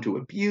prone to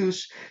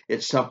abuse.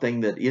 It's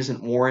something that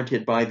isn't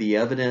warranted by the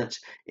evidence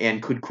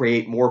and could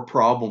create more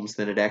problems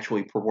than it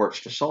actually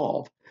purports to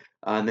solve.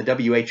 And the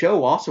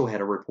WHO also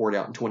had a report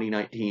out in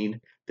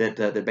 2019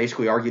 that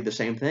basically argued the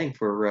same thing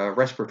for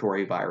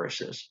respiratory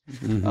viruses.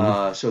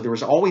 Mm-hmm. So there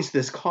was always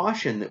this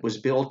caution that was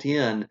built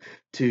in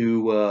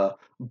to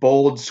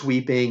bold,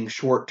 sweeping,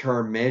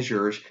 short-term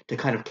measures to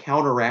kind of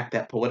counteract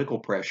that political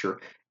pressure.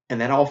 And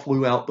that all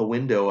flew out the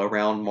window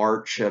around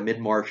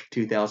mid-March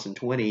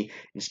 2020.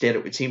 Instead,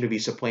 it would seem to be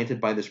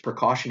supplanted by this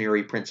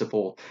precautionary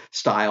principle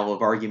style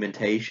of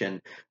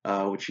argumentation,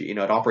 which it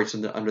operates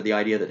under the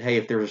idea that, hey,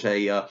 if there's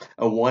a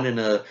 1 in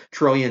a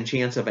trillion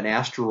chance of an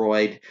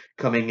asteroid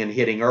coming and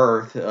hitting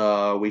Earth,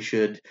 we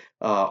should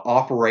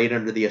operate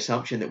under the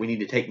assumption that we need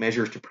to take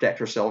measures to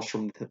protect ourselves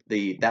from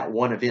that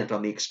one event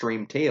on the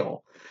extreme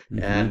tail.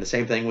 Mm-hmm. And the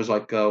same thing was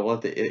like, well,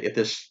 if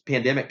this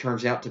pandemic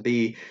turns out to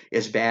be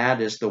as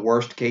bad as the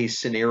worst case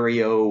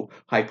scenario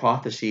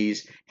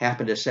hypotheses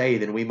happen to say,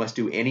 then we must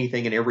do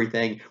anything and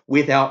everything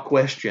without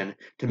question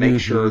to make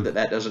sure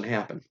that doesn't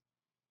happen.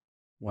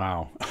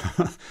 Wow.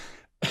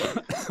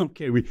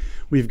 Okay,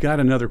 we've got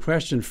another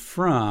question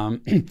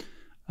from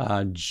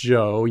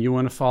Joe. You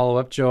want to follow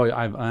up, Joe?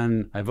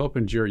 I've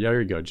opened your.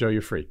 There you go, Joe.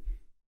 You're free.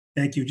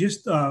 Thank you.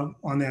 Just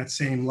on that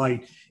same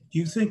light, do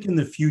you think in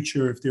the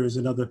future, if there is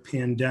another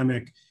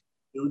pandemic,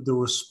 the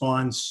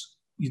response,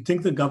 you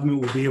think the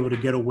government will be able to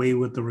get away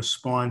with the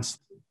response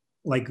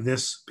like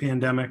this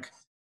pandemic?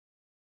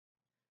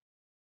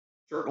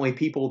 Certainly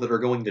people that are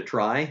going to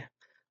try.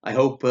 I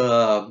hope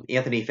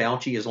Anthony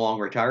Fauci is long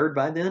retired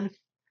by then.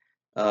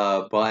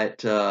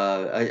 But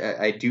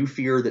I do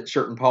fear that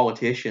certain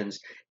politicians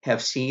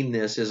have seen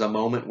this as a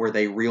moment where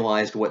they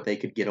realized what they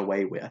could get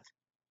away with.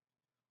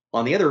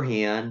 On the other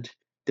hand,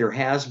 there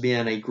has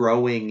been a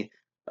growing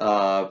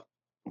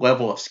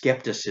level of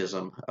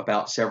skepticism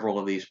about several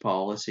of these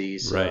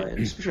policies, Right.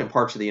 especially in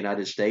parts of the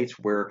United States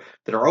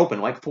that are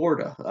open, like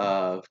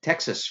Florida.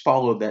 Texas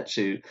followed that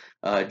suit.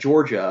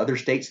 Georgia, other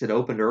states that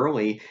opened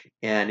early.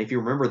 And if you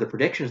remember the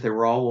predictions, they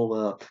were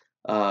all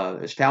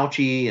as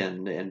Fauci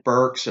and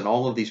Birx and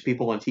all of these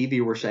people on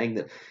TV were saying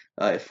that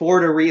if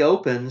Florida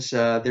reopens,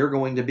 they're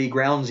going to be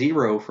ground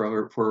zero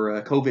for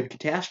a COVID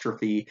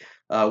catastrophe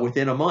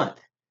within a month.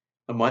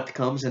 A month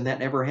comes and that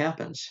never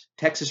happens.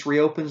 Texas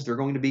reopens, they're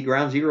going to be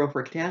ground zero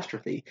for a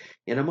catastrophe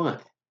in a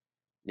month.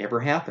 Never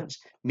happens.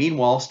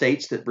 Meanwhile,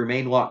 states that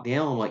remain locked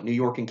down, like New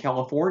York and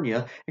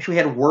California, actually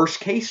had worse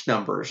case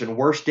numbers and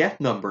worse death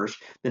numbers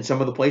than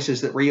some of the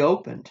places that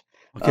reopened.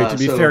 Okay, to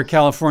be fair,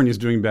 California is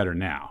doing better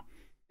now.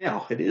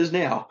 Now, it is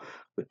now.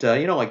 But,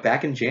 like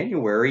back in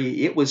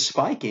January, it was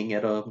spiking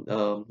at a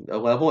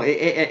level.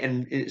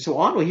 And so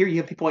on here, you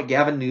have people like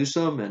Gavin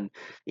Newsom and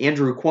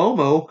Andrew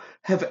Cuomo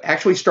have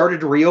actually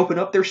started to reopen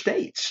up their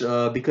states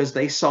because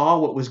they saw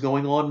what was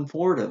going on in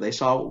Florida. They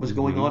saw what was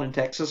going on in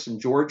Texas and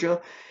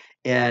Georgia.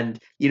 And,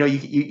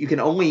 you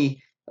can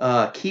only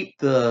keep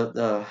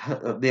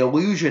the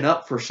illusion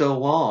up for so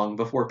long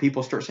before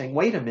people start saying,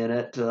 wait a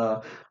minute,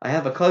 I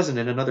have a cousin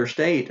in another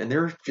state and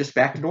they're just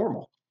back to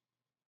normal.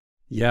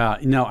 Yeah.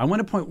 Now, I want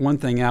to point one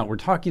thing out. We're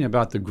talking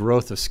about the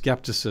growth of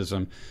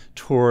skepticism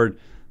toward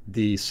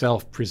the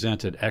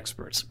self-presented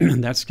experts.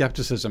 That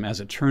skepticism, as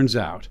it turns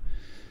out,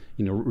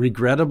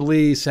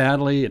 regrettably,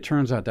 sadly, it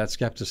turns out that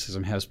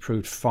skepticism has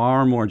proved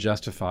far more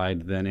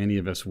justified than any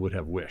of us would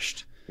have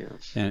wished.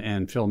 Yes.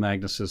 And Phil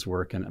Magness's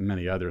work and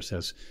many others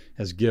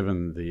has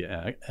given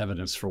the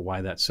evidence for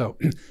why that's so.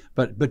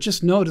 But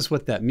just notice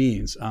what that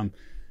means. I'm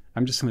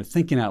just kind of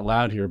thinking out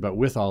loud here, but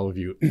with all of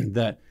you,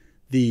 that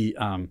the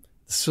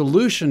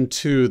solution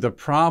to the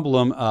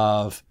problem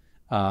of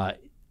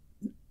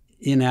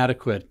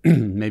inadequate,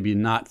 maybe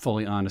not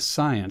fully honest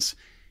science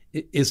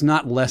is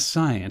not less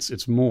science,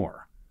 it's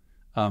more.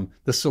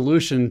 The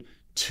solution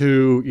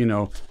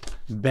to,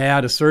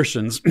 bad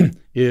assertions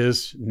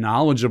is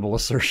knowledgeable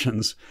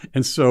assertions.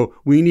 And so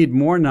we need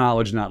more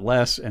knowledge, not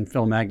less. And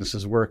Phil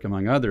Magness's work,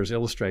 among others,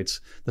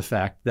 illustrates the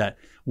fact that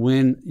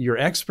when your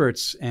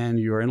experts and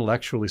your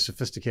intellectually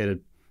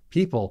sophisticated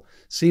people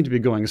seem to be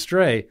going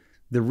astray,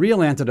 the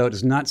real antidote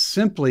is not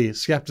simply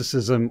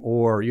skepticism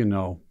or,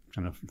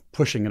 kind of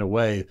pushing it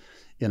away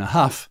in a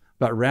huff,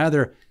 but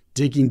rather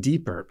digging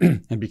deeper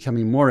and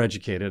becoming more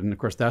educated. And of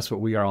course, that's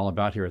what we are all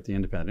about here at the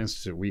Independent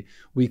Institute.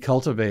 We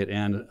cultivate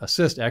and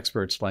assist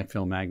experts like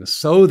Phil Magness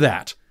so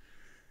that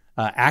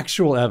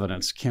actual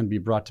evidence can be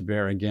brought to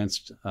bear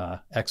against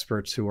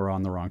experts who are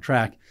on the wrong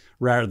track,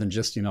 rather than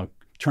just,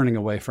 turning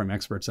away from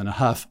experts in a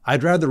huff.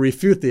 I'd rather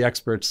refute the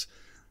experts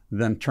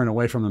than turn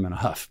away from them in a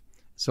huff.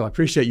 So I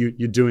appreciate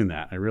you doing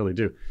that. I really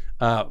do.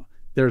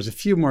 There's a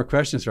few more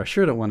questions here I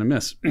sure don't want to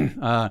miss.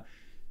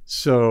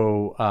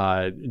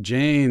 So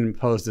Jane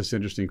posed this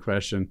interesting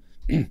question.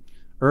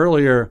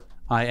 Earlier,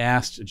 I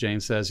asked, Jane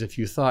says, if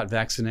you thought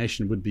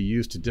vaccination would be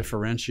used to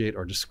differentiate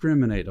or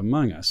discriminate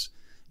among us.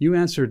 You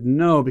answered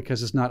no,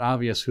 because it's not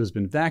obvious who's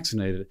been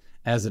vaccinated,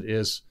 as it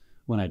is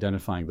when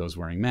identifying those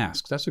wearing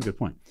masks. That's a good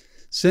point.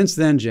 Since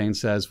then, Jane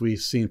says, we've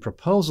seen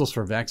proposals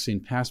for vaccine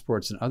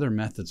passports and other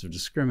methods of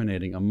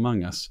discriminating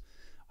among us.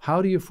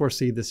 How do you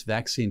foresee this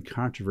vaccine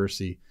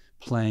controversy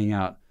playing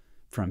out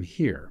from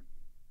here?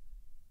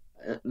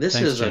 This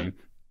Thanks, is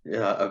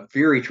a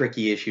very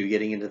tricky issue,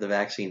 getting into the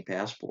vaccine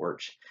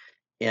passports.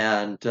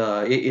 And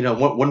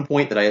one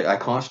point that I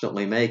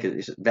constantly make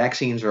is that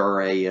vaccines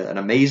are an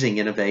amazing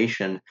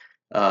innovation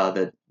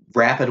that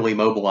rapidly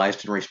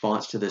mobilized in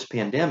response to this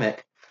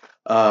pandemic.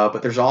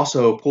 But there's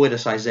also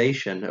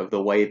politicization of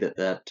the way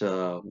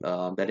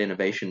that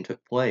innovation took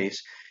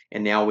place.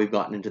 And now we've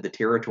gotten into the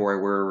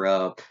territory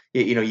where,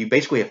 you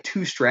basically have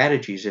two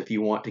strategies if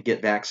you want to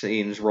get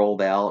vaccines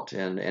rolled out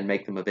and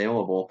make them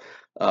available.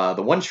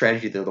 The one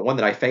strategy, the one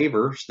that I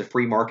favor, is the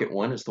free market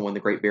one. It's the one the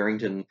Great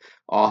Barrington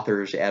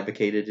authors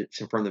advocated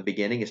from the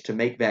beginning, is to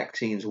make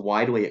vaccines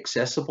widely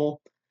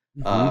accessible,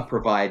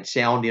 provide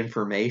sound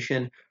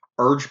information,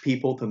 urge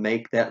people to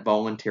make that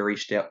voluntary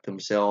step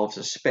themselves,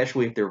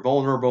 especially if they're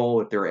vulnerable,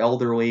 if they're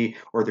elderly,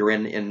 or they're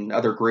in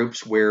other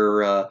groups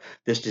where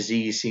this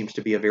disease seems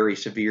to be a very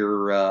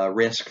severe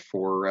risk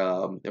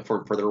for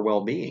their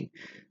well-being,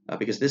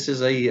 because this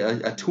is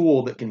a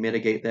tool that can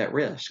mitigate that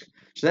risk.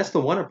 So that's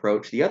the one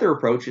approach. The other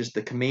approach is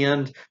the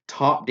command,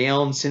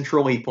 top-down,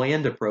 centrally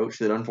planned approach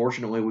that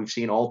unfortunately we've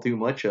seen all too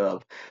much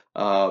of.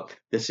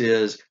 This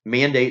is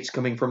mandates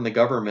coming from the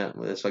government.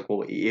 It's like,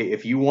 well,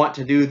 if you want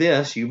to do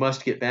this, you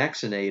must get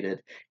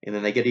vaccinated. And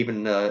then they get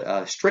even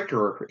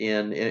stricter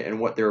in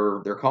what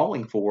they're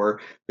calling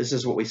for. This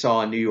is what we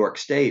saw in New York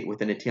State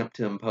with an attempt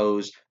to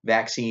impose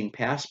vaccine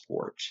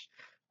passports.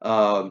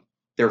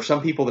 There are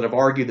some people that have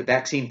argued that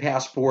vaccine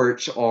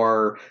passports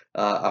are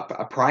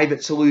a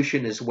private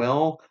solution as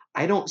well.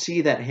 I don't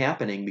see that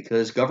happening,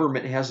 because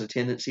government has a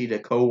tendency to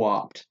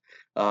co-opt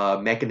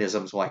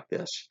mechanisms like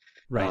this.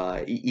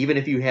 Right. Even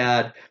if you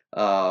had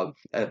a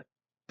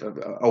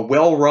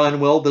well-run,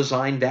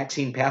 well-designed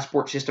vaccine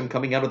passport system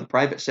coming out of the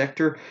private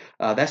sector,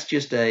 that's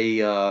just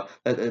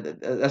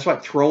that's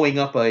like throwing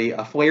up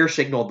a flare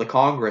signal to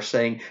Congress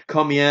saying,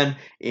 "Come in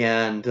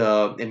and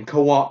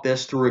co-opt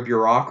this through a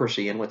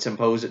bureaucracy and let's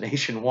impose it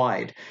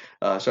nationwide."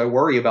 So I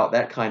worry about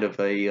that kind of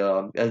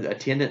a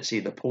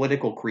tendency, the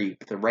political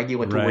creep, the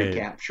regulatory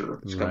capture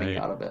that's coming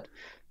out of it.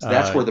 So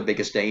that's where the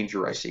biggest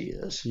danger I see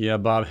is. Yeah,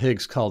 Bob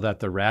Higgs called that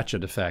the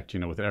ratchet effect.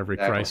 With every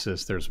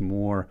crisis, there's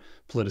more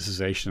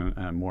politicization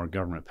and more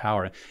government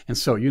power. And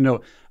so,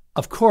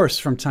 of course,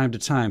 from time to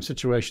time,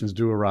 situations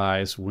do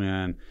arise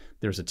when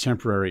there's a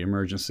temporary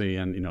emergency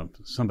and,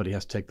 somebody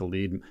has to take the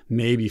lead.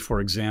 Maybe, for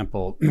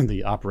example,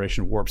 the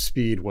Operation Warp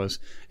Speed was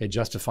a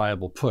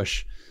justifiable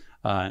push.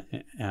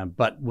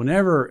 But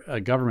whenever a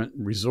government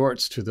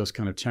resorts to those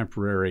kind of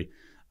temporary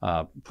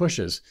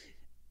pushes,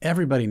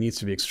 everybody needs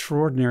to be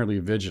extraordinarily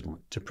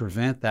vigilant to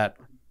prevent that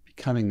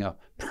becoming a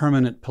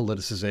permanent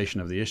politicization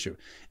of the issue.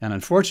 And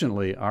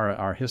unfortunately,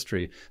 our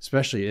history,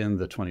 especially in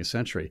the 20th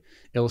century,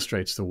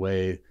 illustrates the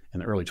way, in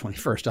the early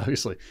 21st,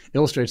 obviously,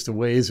 illustrates the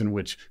ways in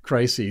which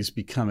crises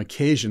become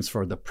occasions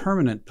for the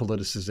permanent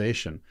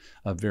politicization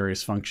of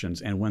various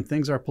functions. And when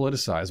things are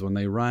politicized, when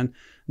they run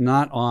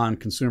not on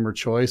consumer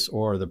choice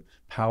or the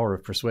power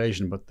of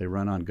persuasion, but they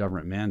run on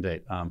government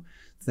mandate,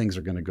 things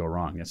are going to go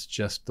wrong. It's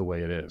just the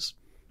way it is.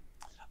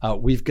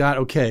 We've got,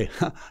 okay,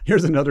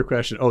 here's another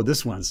question. Oh,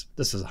 this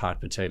is a hot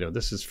potato.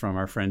 This is from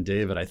our friend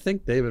David. I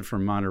think David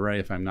from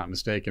Monterey, if I'm not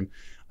mistaken.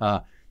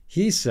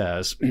 He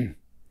says,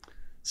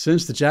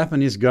 since the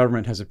Japanese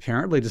government has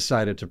apparently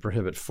decided to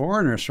prohibit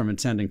foreigners from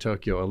attending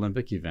Tokyo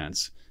Olympic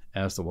events,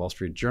 as the Wall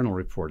Street Journal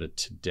reported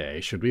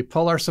today, should we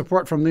pull our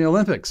support from the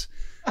Olympics?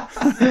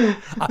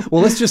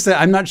 Well, let's just say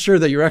I'm not sure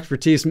that your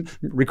expertise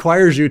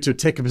requires you to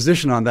take a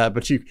position on that,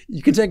 but you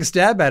can take a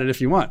stab at it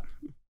if you want.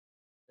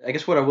 I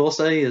guess what I will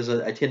say is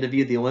I tend to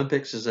view the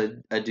Olympics as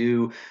I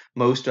do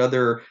most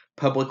other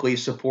publicly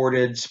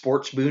supported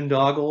sports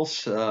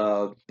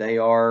boondoggles. They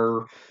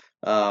are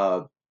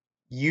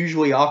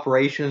usually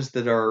operations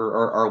that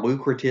are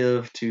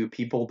lucrative to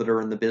people that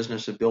are in the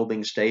business of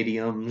building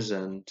stadiums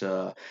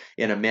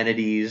and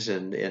amenities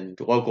and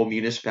local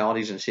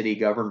municipalities and city And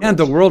the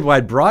governments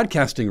worldwide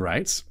broadcasting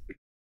rights.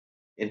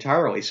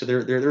 entirely. So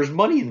there's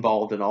money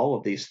involved in all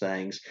of these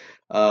things.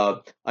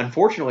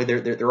 Unfortunately,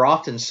 they're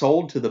often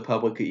sold to the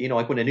public. You know,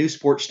 like when a new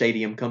sports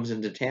stadium comes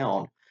into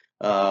town.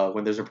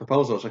 When there's a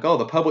proposal, it's like, oh,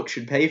 the public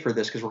should pay for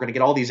this because we're going to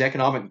get all these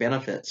economic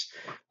benefits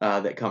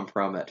that come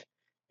from it.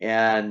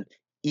 And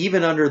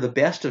even under the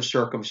best of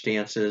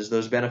circumstances,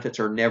 those benefits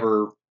are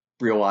never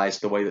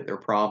realized the way that they're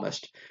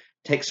promised.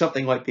 Take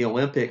something like the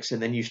Olympics,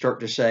 and then you start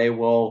to say,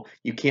 well,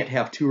 you can't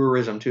have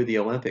tourism to the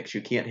Olympics.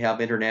 You can't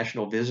have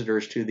international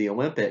visitors to the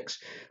Olympics.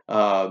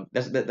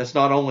 That's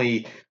not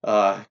only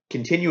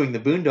continuing the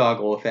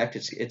boondoggle effect.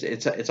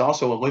 It's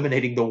also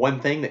eliminating the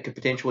one thing that could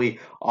potentially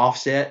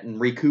offset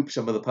and recoup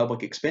some of the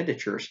public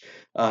expenditures.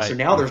 So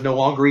now there's no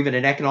longer even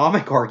an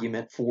economic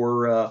argument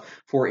for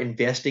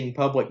investing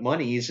public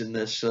monies in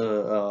this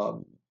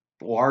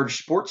large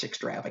sports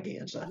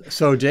extravaganza.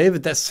 So,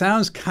 David, that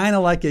sounds kind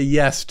of like a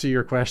yes to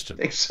your question.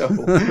 I think so.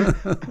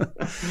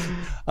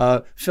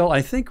 Phil,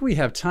 I think we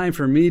have time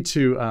for me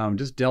to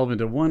just delve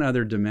into one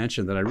other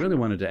dimension that I really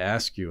wanted to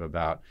ask you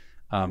about.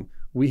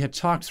 We had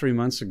talked 3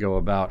 months ago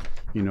about,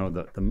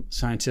 the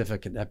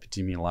scientific and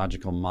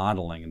epidemiological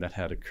modeling that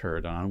had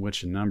occurred on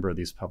which a number of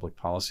these public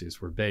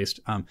policies were based.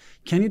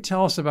 Can you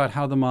tell us about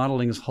how the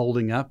modeling is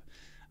holding up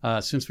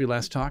since we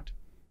last talked?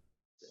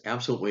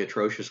 Absolutely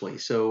atrociously.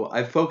 So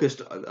I've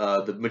focused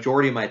the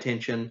majority of my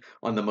attention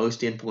on the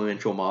most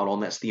influential model,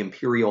 and that's the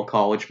Imperial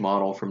College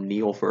model from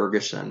Neil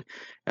Ferguson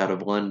out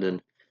of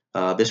London.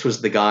 This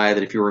was the guy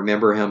that, if you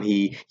remember him,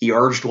 he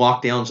urged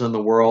lockdowns on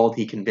the world.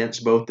 He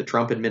convinced both the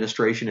Trump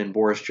administration and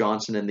Boris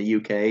Johnson in the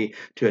UK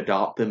to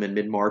adopt them in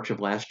mid-March of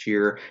last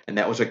year, and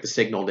that was like the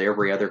signal to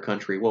every other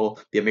country. Well,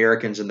 the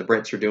Americans and the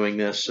Brits are doing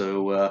this,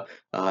 so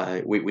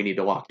we need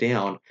to lock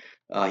down.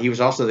 He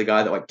was also the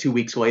guy that, like 2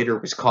 weeks later,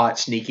 was caught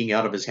sneaking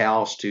out of his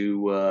house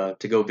to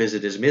go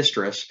visit his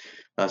mistress.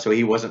 So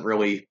he wasn't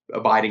really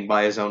abiding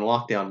by his own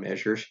lockdown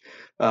measures.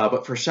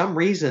 But for some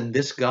reason,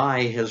 this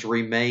guy has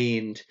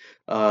remained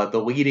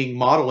the leading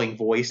modeling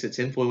voice that's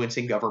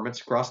influencing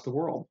governments across the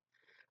world.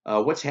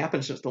 What's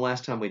happened since the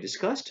last time we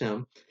discussed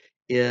him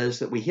is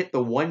that we hit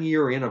the 1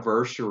 year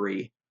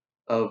anniversary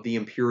of the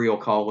Imperial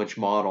College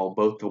model,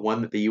 both the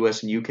one that the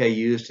US and UK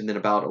used, and then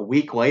about a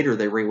week later,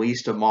 they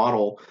released a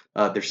model,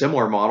 their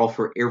similar model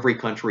for every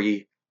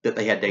country that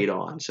they had data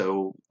on,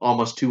 so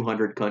almost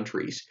 200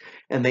 countries,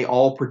 and they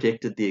all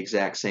predicted the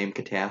exact same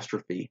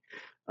catastrophe.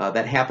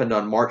 That happened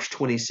on March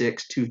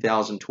 26,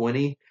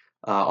 2020.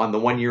 On the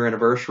 1 year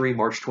anniversary,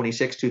 March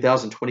 26,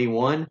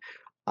 2021,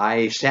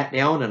 I sat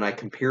down and I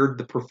compared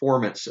the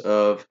performance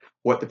of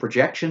what the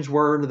projections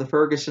were into the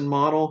Ferguson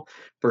model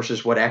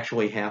versus what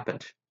actually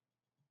happened.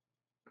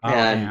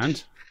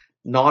 And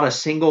not a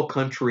single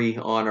country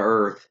on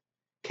Earth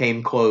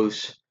came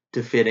close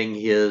to fitting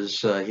his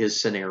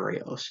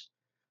scenarios.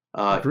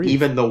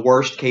 Even the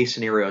worst case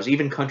scenarios,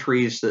 even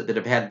countries that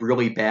have had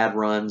really bad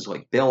runs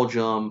like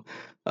Belgium,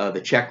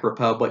 the Czech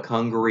Republic,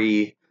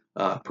 Hungary,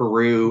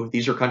 Peru.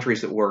 These are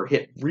countries that were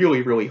hit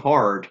really, really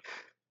hard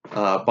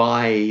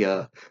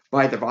by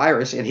the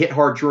virus and hit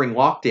hard during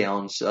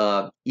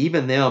lockdowns.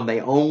 Even them,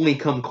 they only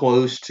come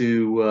close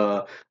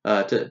to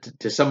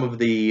some of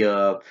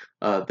the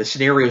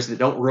scenarios that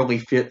don't really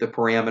fit the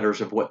parameters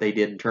of what they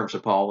did in terms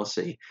of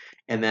policy.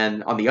 And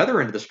then on the other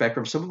end of the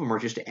spectrum, some of them are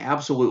just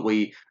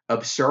absolutely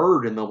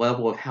absurd in the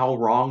level of how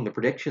wrong the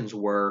predictions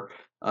were.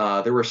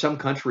 There were some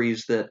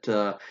countries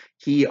that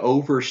he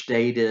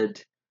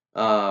overstated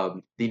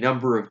the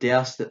number of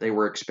deaths that they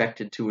were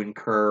expected to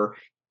incur,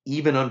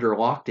 even under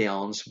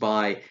lockdowns,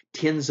 by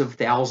tens of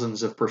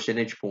thousands of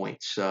percentage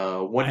points.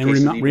 One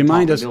case even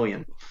remind topped us, 1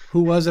 million.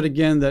 Who was it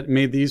again that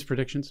made these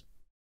predictions?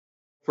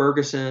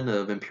 Ferguson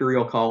of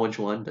Imperial College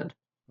London.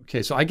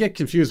 Okay, so I get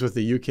confused with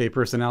the UK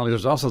personality.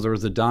 There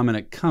was the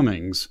Dominic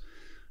Cummings,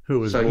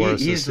 who was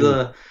he's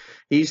the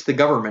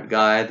government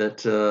guy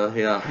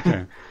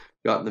that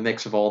got in the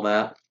mix of all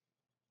that.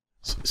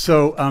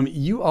 So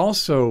you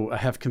also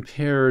have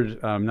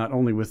compared not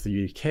only with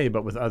the UK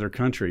but with other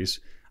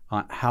countries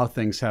on how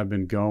things have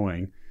been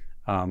going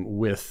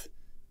with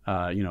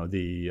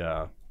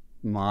the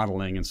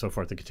modeling and so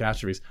forth, the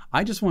catastrophes.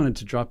 I just wanted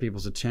to draw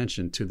people's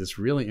attention to this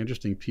really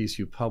interesting piece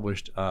you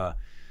published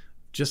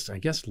just, I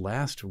guess,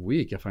 last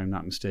week, if I'm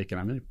not mistaken.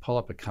 I'm going to pull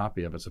up a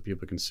copy of it so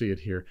people can see it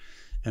here.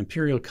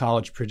 Imperial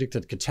College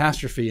predicted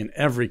catastrophe in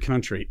every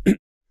country.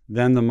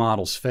 Then the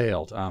models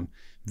failed.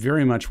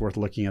 Very much worth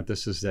looking at.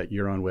 This is at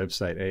your own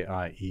website,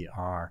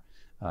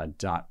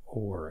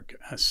 aier.org.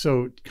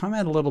 So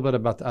comment a little bit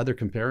about the other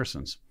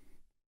comparisons.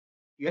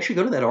 You actually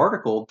go to that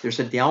article. There's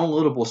a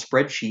downloadable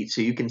spreadsheet,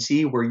 so you can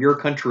see where your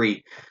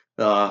country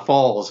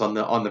falls on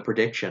the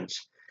predictions,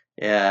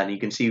 and you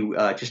can see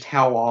just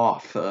how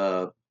off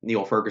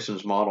Neil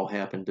Ferguson's model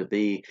happened to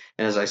be.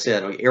 And as I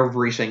said,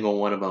 every single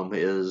one of them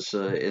is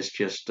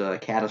just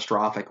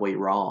catastrophically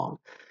wrong.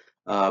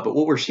 But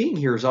what we're seeing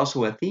here is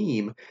also a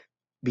theme.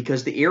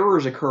 because the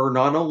errors occur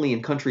not only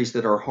in countries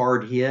that are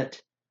hard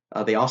hit,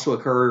 they also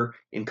occur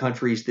in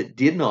countries that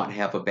did not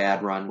have a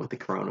bad run with the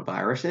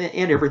coronavirus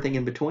and everything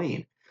in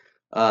between.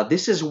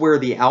 This is where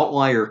the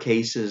outlier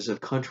cases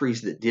of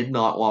countries that did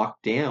not lock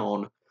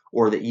down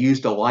or that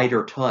used a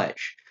lighter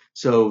touch.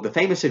 So the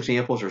famous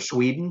examples are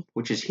Sweden,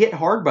 which is hit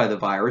hard by the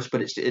virus,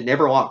 but it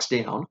never locks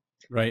down.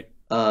 Right.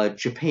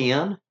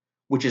 Japan,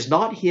 which is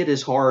not hit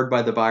as hard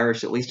by the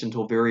virus, at least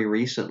until very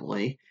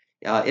recently.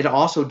 It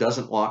also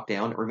doesn't lock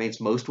down. It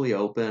remains mostly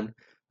open.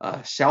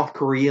 South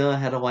Korea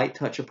had a light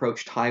touch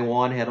approach.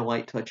 Taiwan had a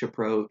light touch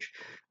approach.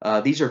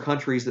 These are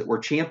countries that were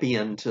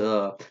championed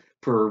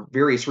for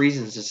various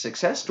reasons as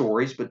success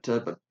stories, but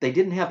they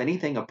didn't have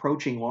anything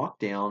approaching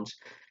lockdowns.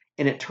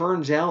 And it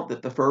turns out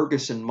that the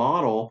Ferguson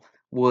model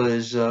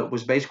was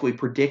basically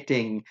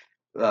predicting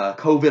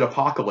COVID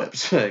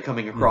apocalypse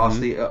coming across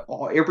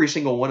every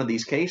single one of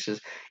these cases.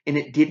 And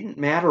it didn't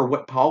matter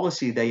what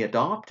policy they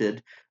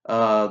adopted.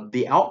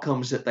 The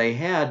outcomes that they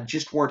had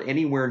just weren't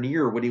anywhere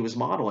near what he was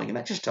modeling. And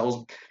that just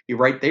tells you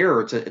right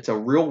there, it's a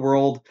real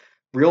world,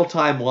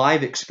 real-time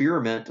live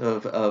experiment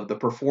of the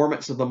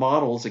performance of the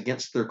models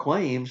against their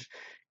claims,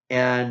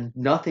 and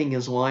nothing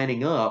is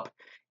lining up.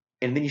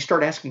 And then you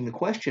start asking the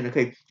question,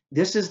 okay,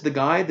 this is the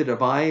guy that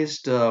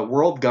advised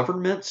world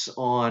governments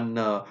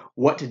on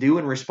what to do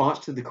in response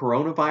to the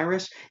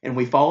coronavirus, and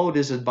we followed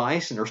his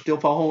advice and are still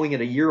following it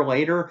a year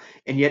later,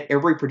 and yet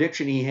every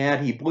prediction he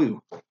had, he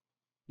blew.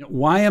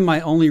 Why am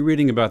I only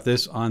reading about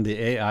this on the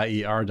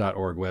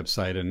AIER.org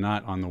website and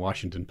not on the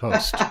Washington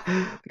Post?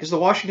 Because the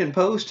Washington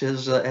Post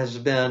has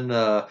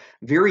been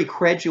very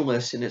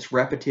credulous in its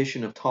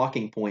repetition of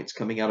talking points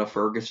coming out of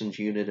Ferguson's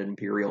unit at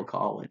Imperial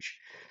College.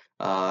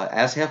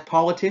 As have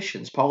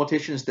politicians.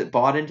 Politicians that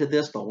bought into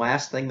this, the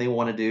last thing they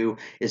want to do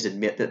is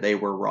admit that they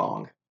were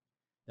wrong.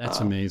 That's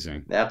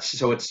amazing.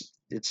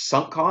 It's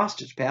sunk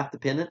cost, it's path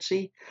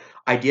dependency.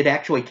 I did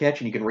actually catch,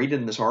 and you can read it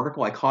in this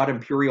article, I caught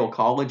Imperial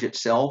College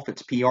itself,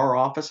 its PR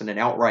office, in an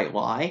outright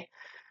lie.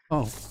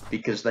 Oh.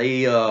 Because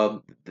they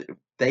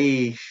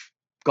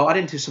got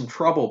into some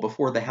trouble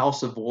before the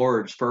House of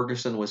Lords.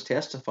 Ferguson was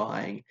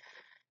testifying,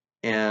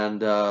 and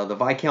the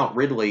Viscount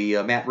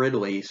Ridley, Matt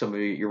Ridley, some of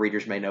your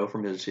readers may know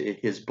from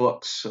his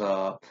books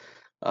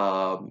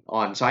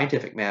on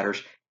scientific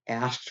matters,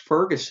 asked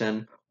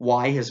Ferguson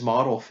why his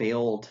model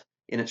failed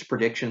in its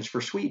predictions for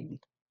Sweden.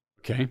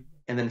 Okay.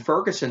 And then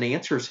Ferguson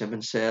answers him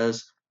and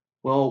says,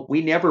 well,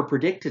 we never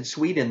predicted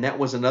Sweden. That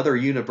was another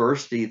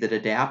university that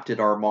adapted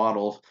our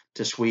model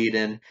to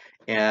Sweden,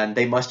 and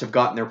they must have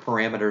gotten their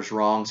parameters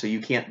wrong, so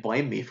you can't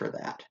blame me for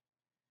that.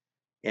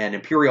 And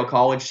Imperial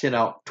College sent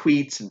out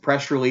tweets and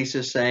press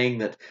releases saying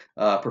that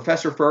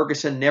Professor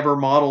Ferguson never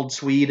modeled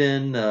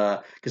Sweden,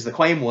 because the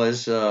claim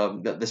was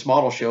that this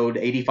model showed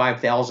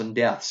 85,000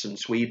 deaths in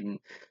Sweden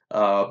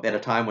at a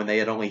time when they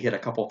had only hit a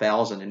couple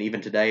thousand, and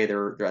even today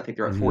I think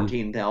they're at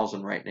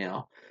 14,000 right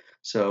now.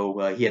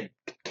 So he had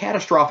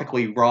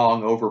catastrophically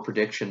wrong over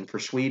prediction for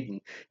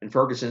Sweden. And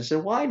Ferguson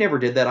said, well, I never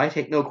did that. I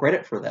take no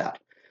credit for that.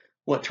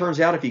 Well, it turns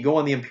out if you go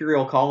on the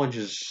Imperial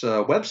College's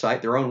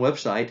website, their own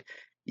website,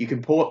 you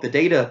can pull up the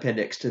data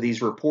appendix to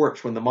these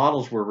reports when the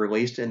models were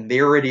released, and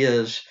there it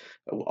is,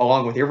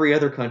 along with every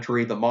other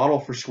country, the model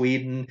for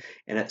Sweden,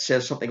 and it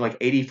says something like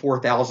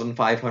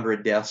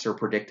 84,500 deaths are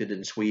predicted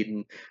in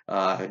Sweden.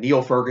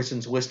 Neil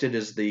Ferguson's listed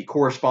as the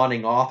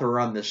corresponding author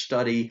on this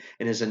study,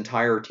 and his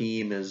entire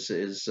team is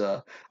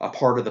a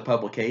part of the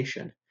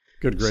publication.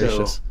 Good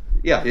gracious. So,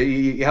 yeah,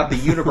 you have the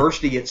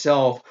university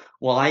itself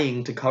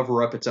lying to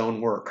cover up its own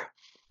work.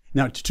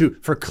 Now,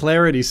 for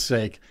clarity's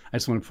sake, I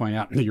just want to point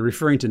out that you're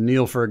referring to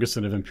Neil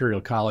Ferguson of Imperial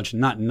College,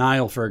 not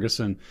Niall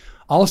Ferguson,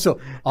 also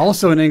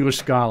an English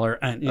scholar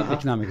and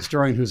economic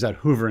historian who's at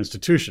Hoover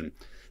Institution.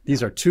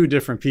 These are two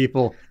different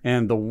people,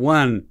 and the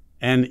one,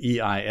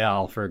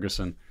 Neil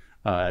Ferguson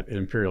at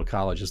Imperial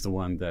College, is the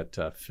one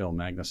that Phil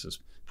Magness is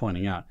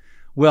pointing out.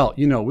 Well,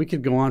 we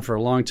could go on for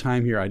a long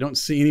time here. I don't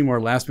see any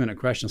more last-minute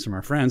questions from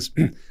our friends.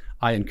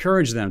 I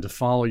encourage them to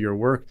follow your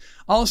work.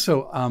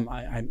 Also,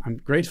 I'm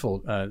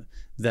grateful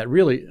that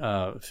really,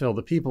 Phil,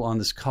 the people on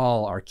this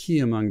call are key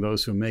among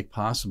those who make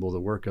possible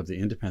the work of the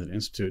Independent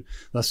Institute,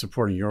 thus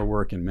supporting your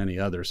work and many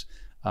others.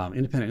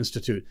 Independent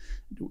Institute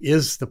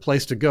is the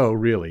place to go,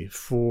 really,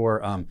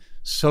 for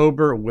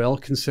sober,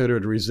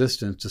 well-considered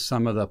resistance to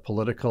some of the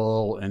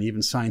political and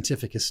even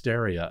scientific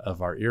hysteria of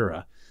our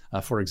era.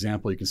 For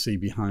example, you can see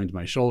behind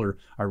my shoulder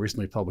our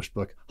recently published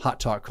book, Hot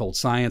Talk, Cold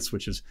Science,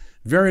 which is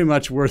very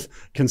much worth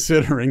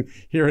considering.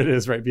 Here it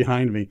is right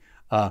behind me,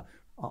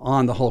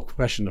 on the whole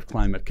question of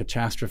climate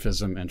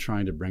catastrophism and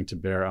trying to bring to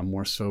bear a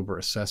more sober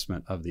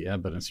assessment of the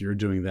evidence. You're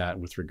doing that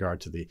with regard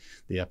to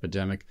the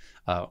epidemic.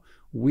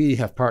 We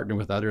have partnered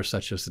with others,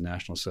 such as the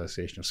National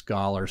Association of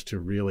Scholars, to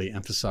really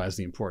emphasize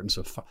the importance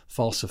of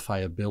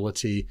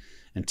falsifiability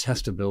and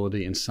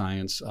testability in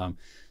science,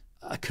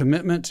 a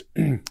commitment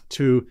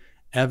to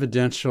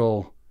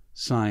evidential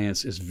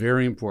science is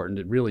very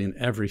important, really in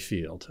every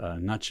field,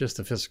 not just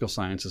the physical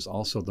sciences,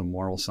 also the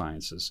moral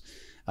sciences.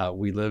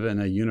 We live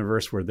in a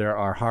universe where there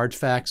are hard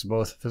facts,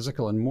 both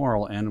physical and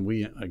moral, and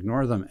we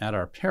ignore them at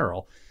our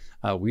peril.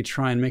 We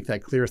try and make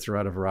that clear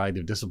throughout a variety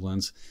of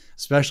disciplines,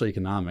 especially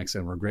economics,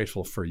 and we're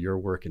grateful for your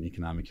work in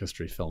economic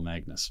history, Phil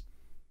Magness.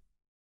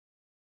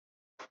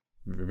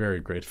 We're very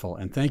grateful.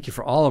 And thank you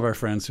for all of our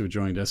friends who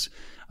joined us.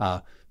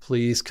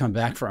 Please come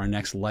back for our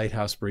next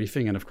Lighthouse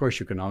Briefing. And of course,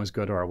 you can always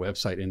go to our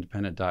website,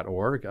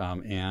 independent.org,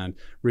 and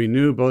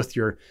renew both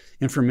your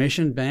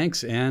information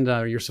banks and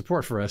your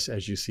support for us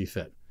as you see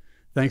fit.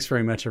 Thanks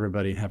very much,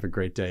 everybody. Have a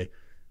great day.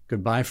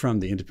 Goodbye from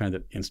the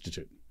Independent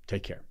Institute.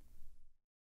 Take care.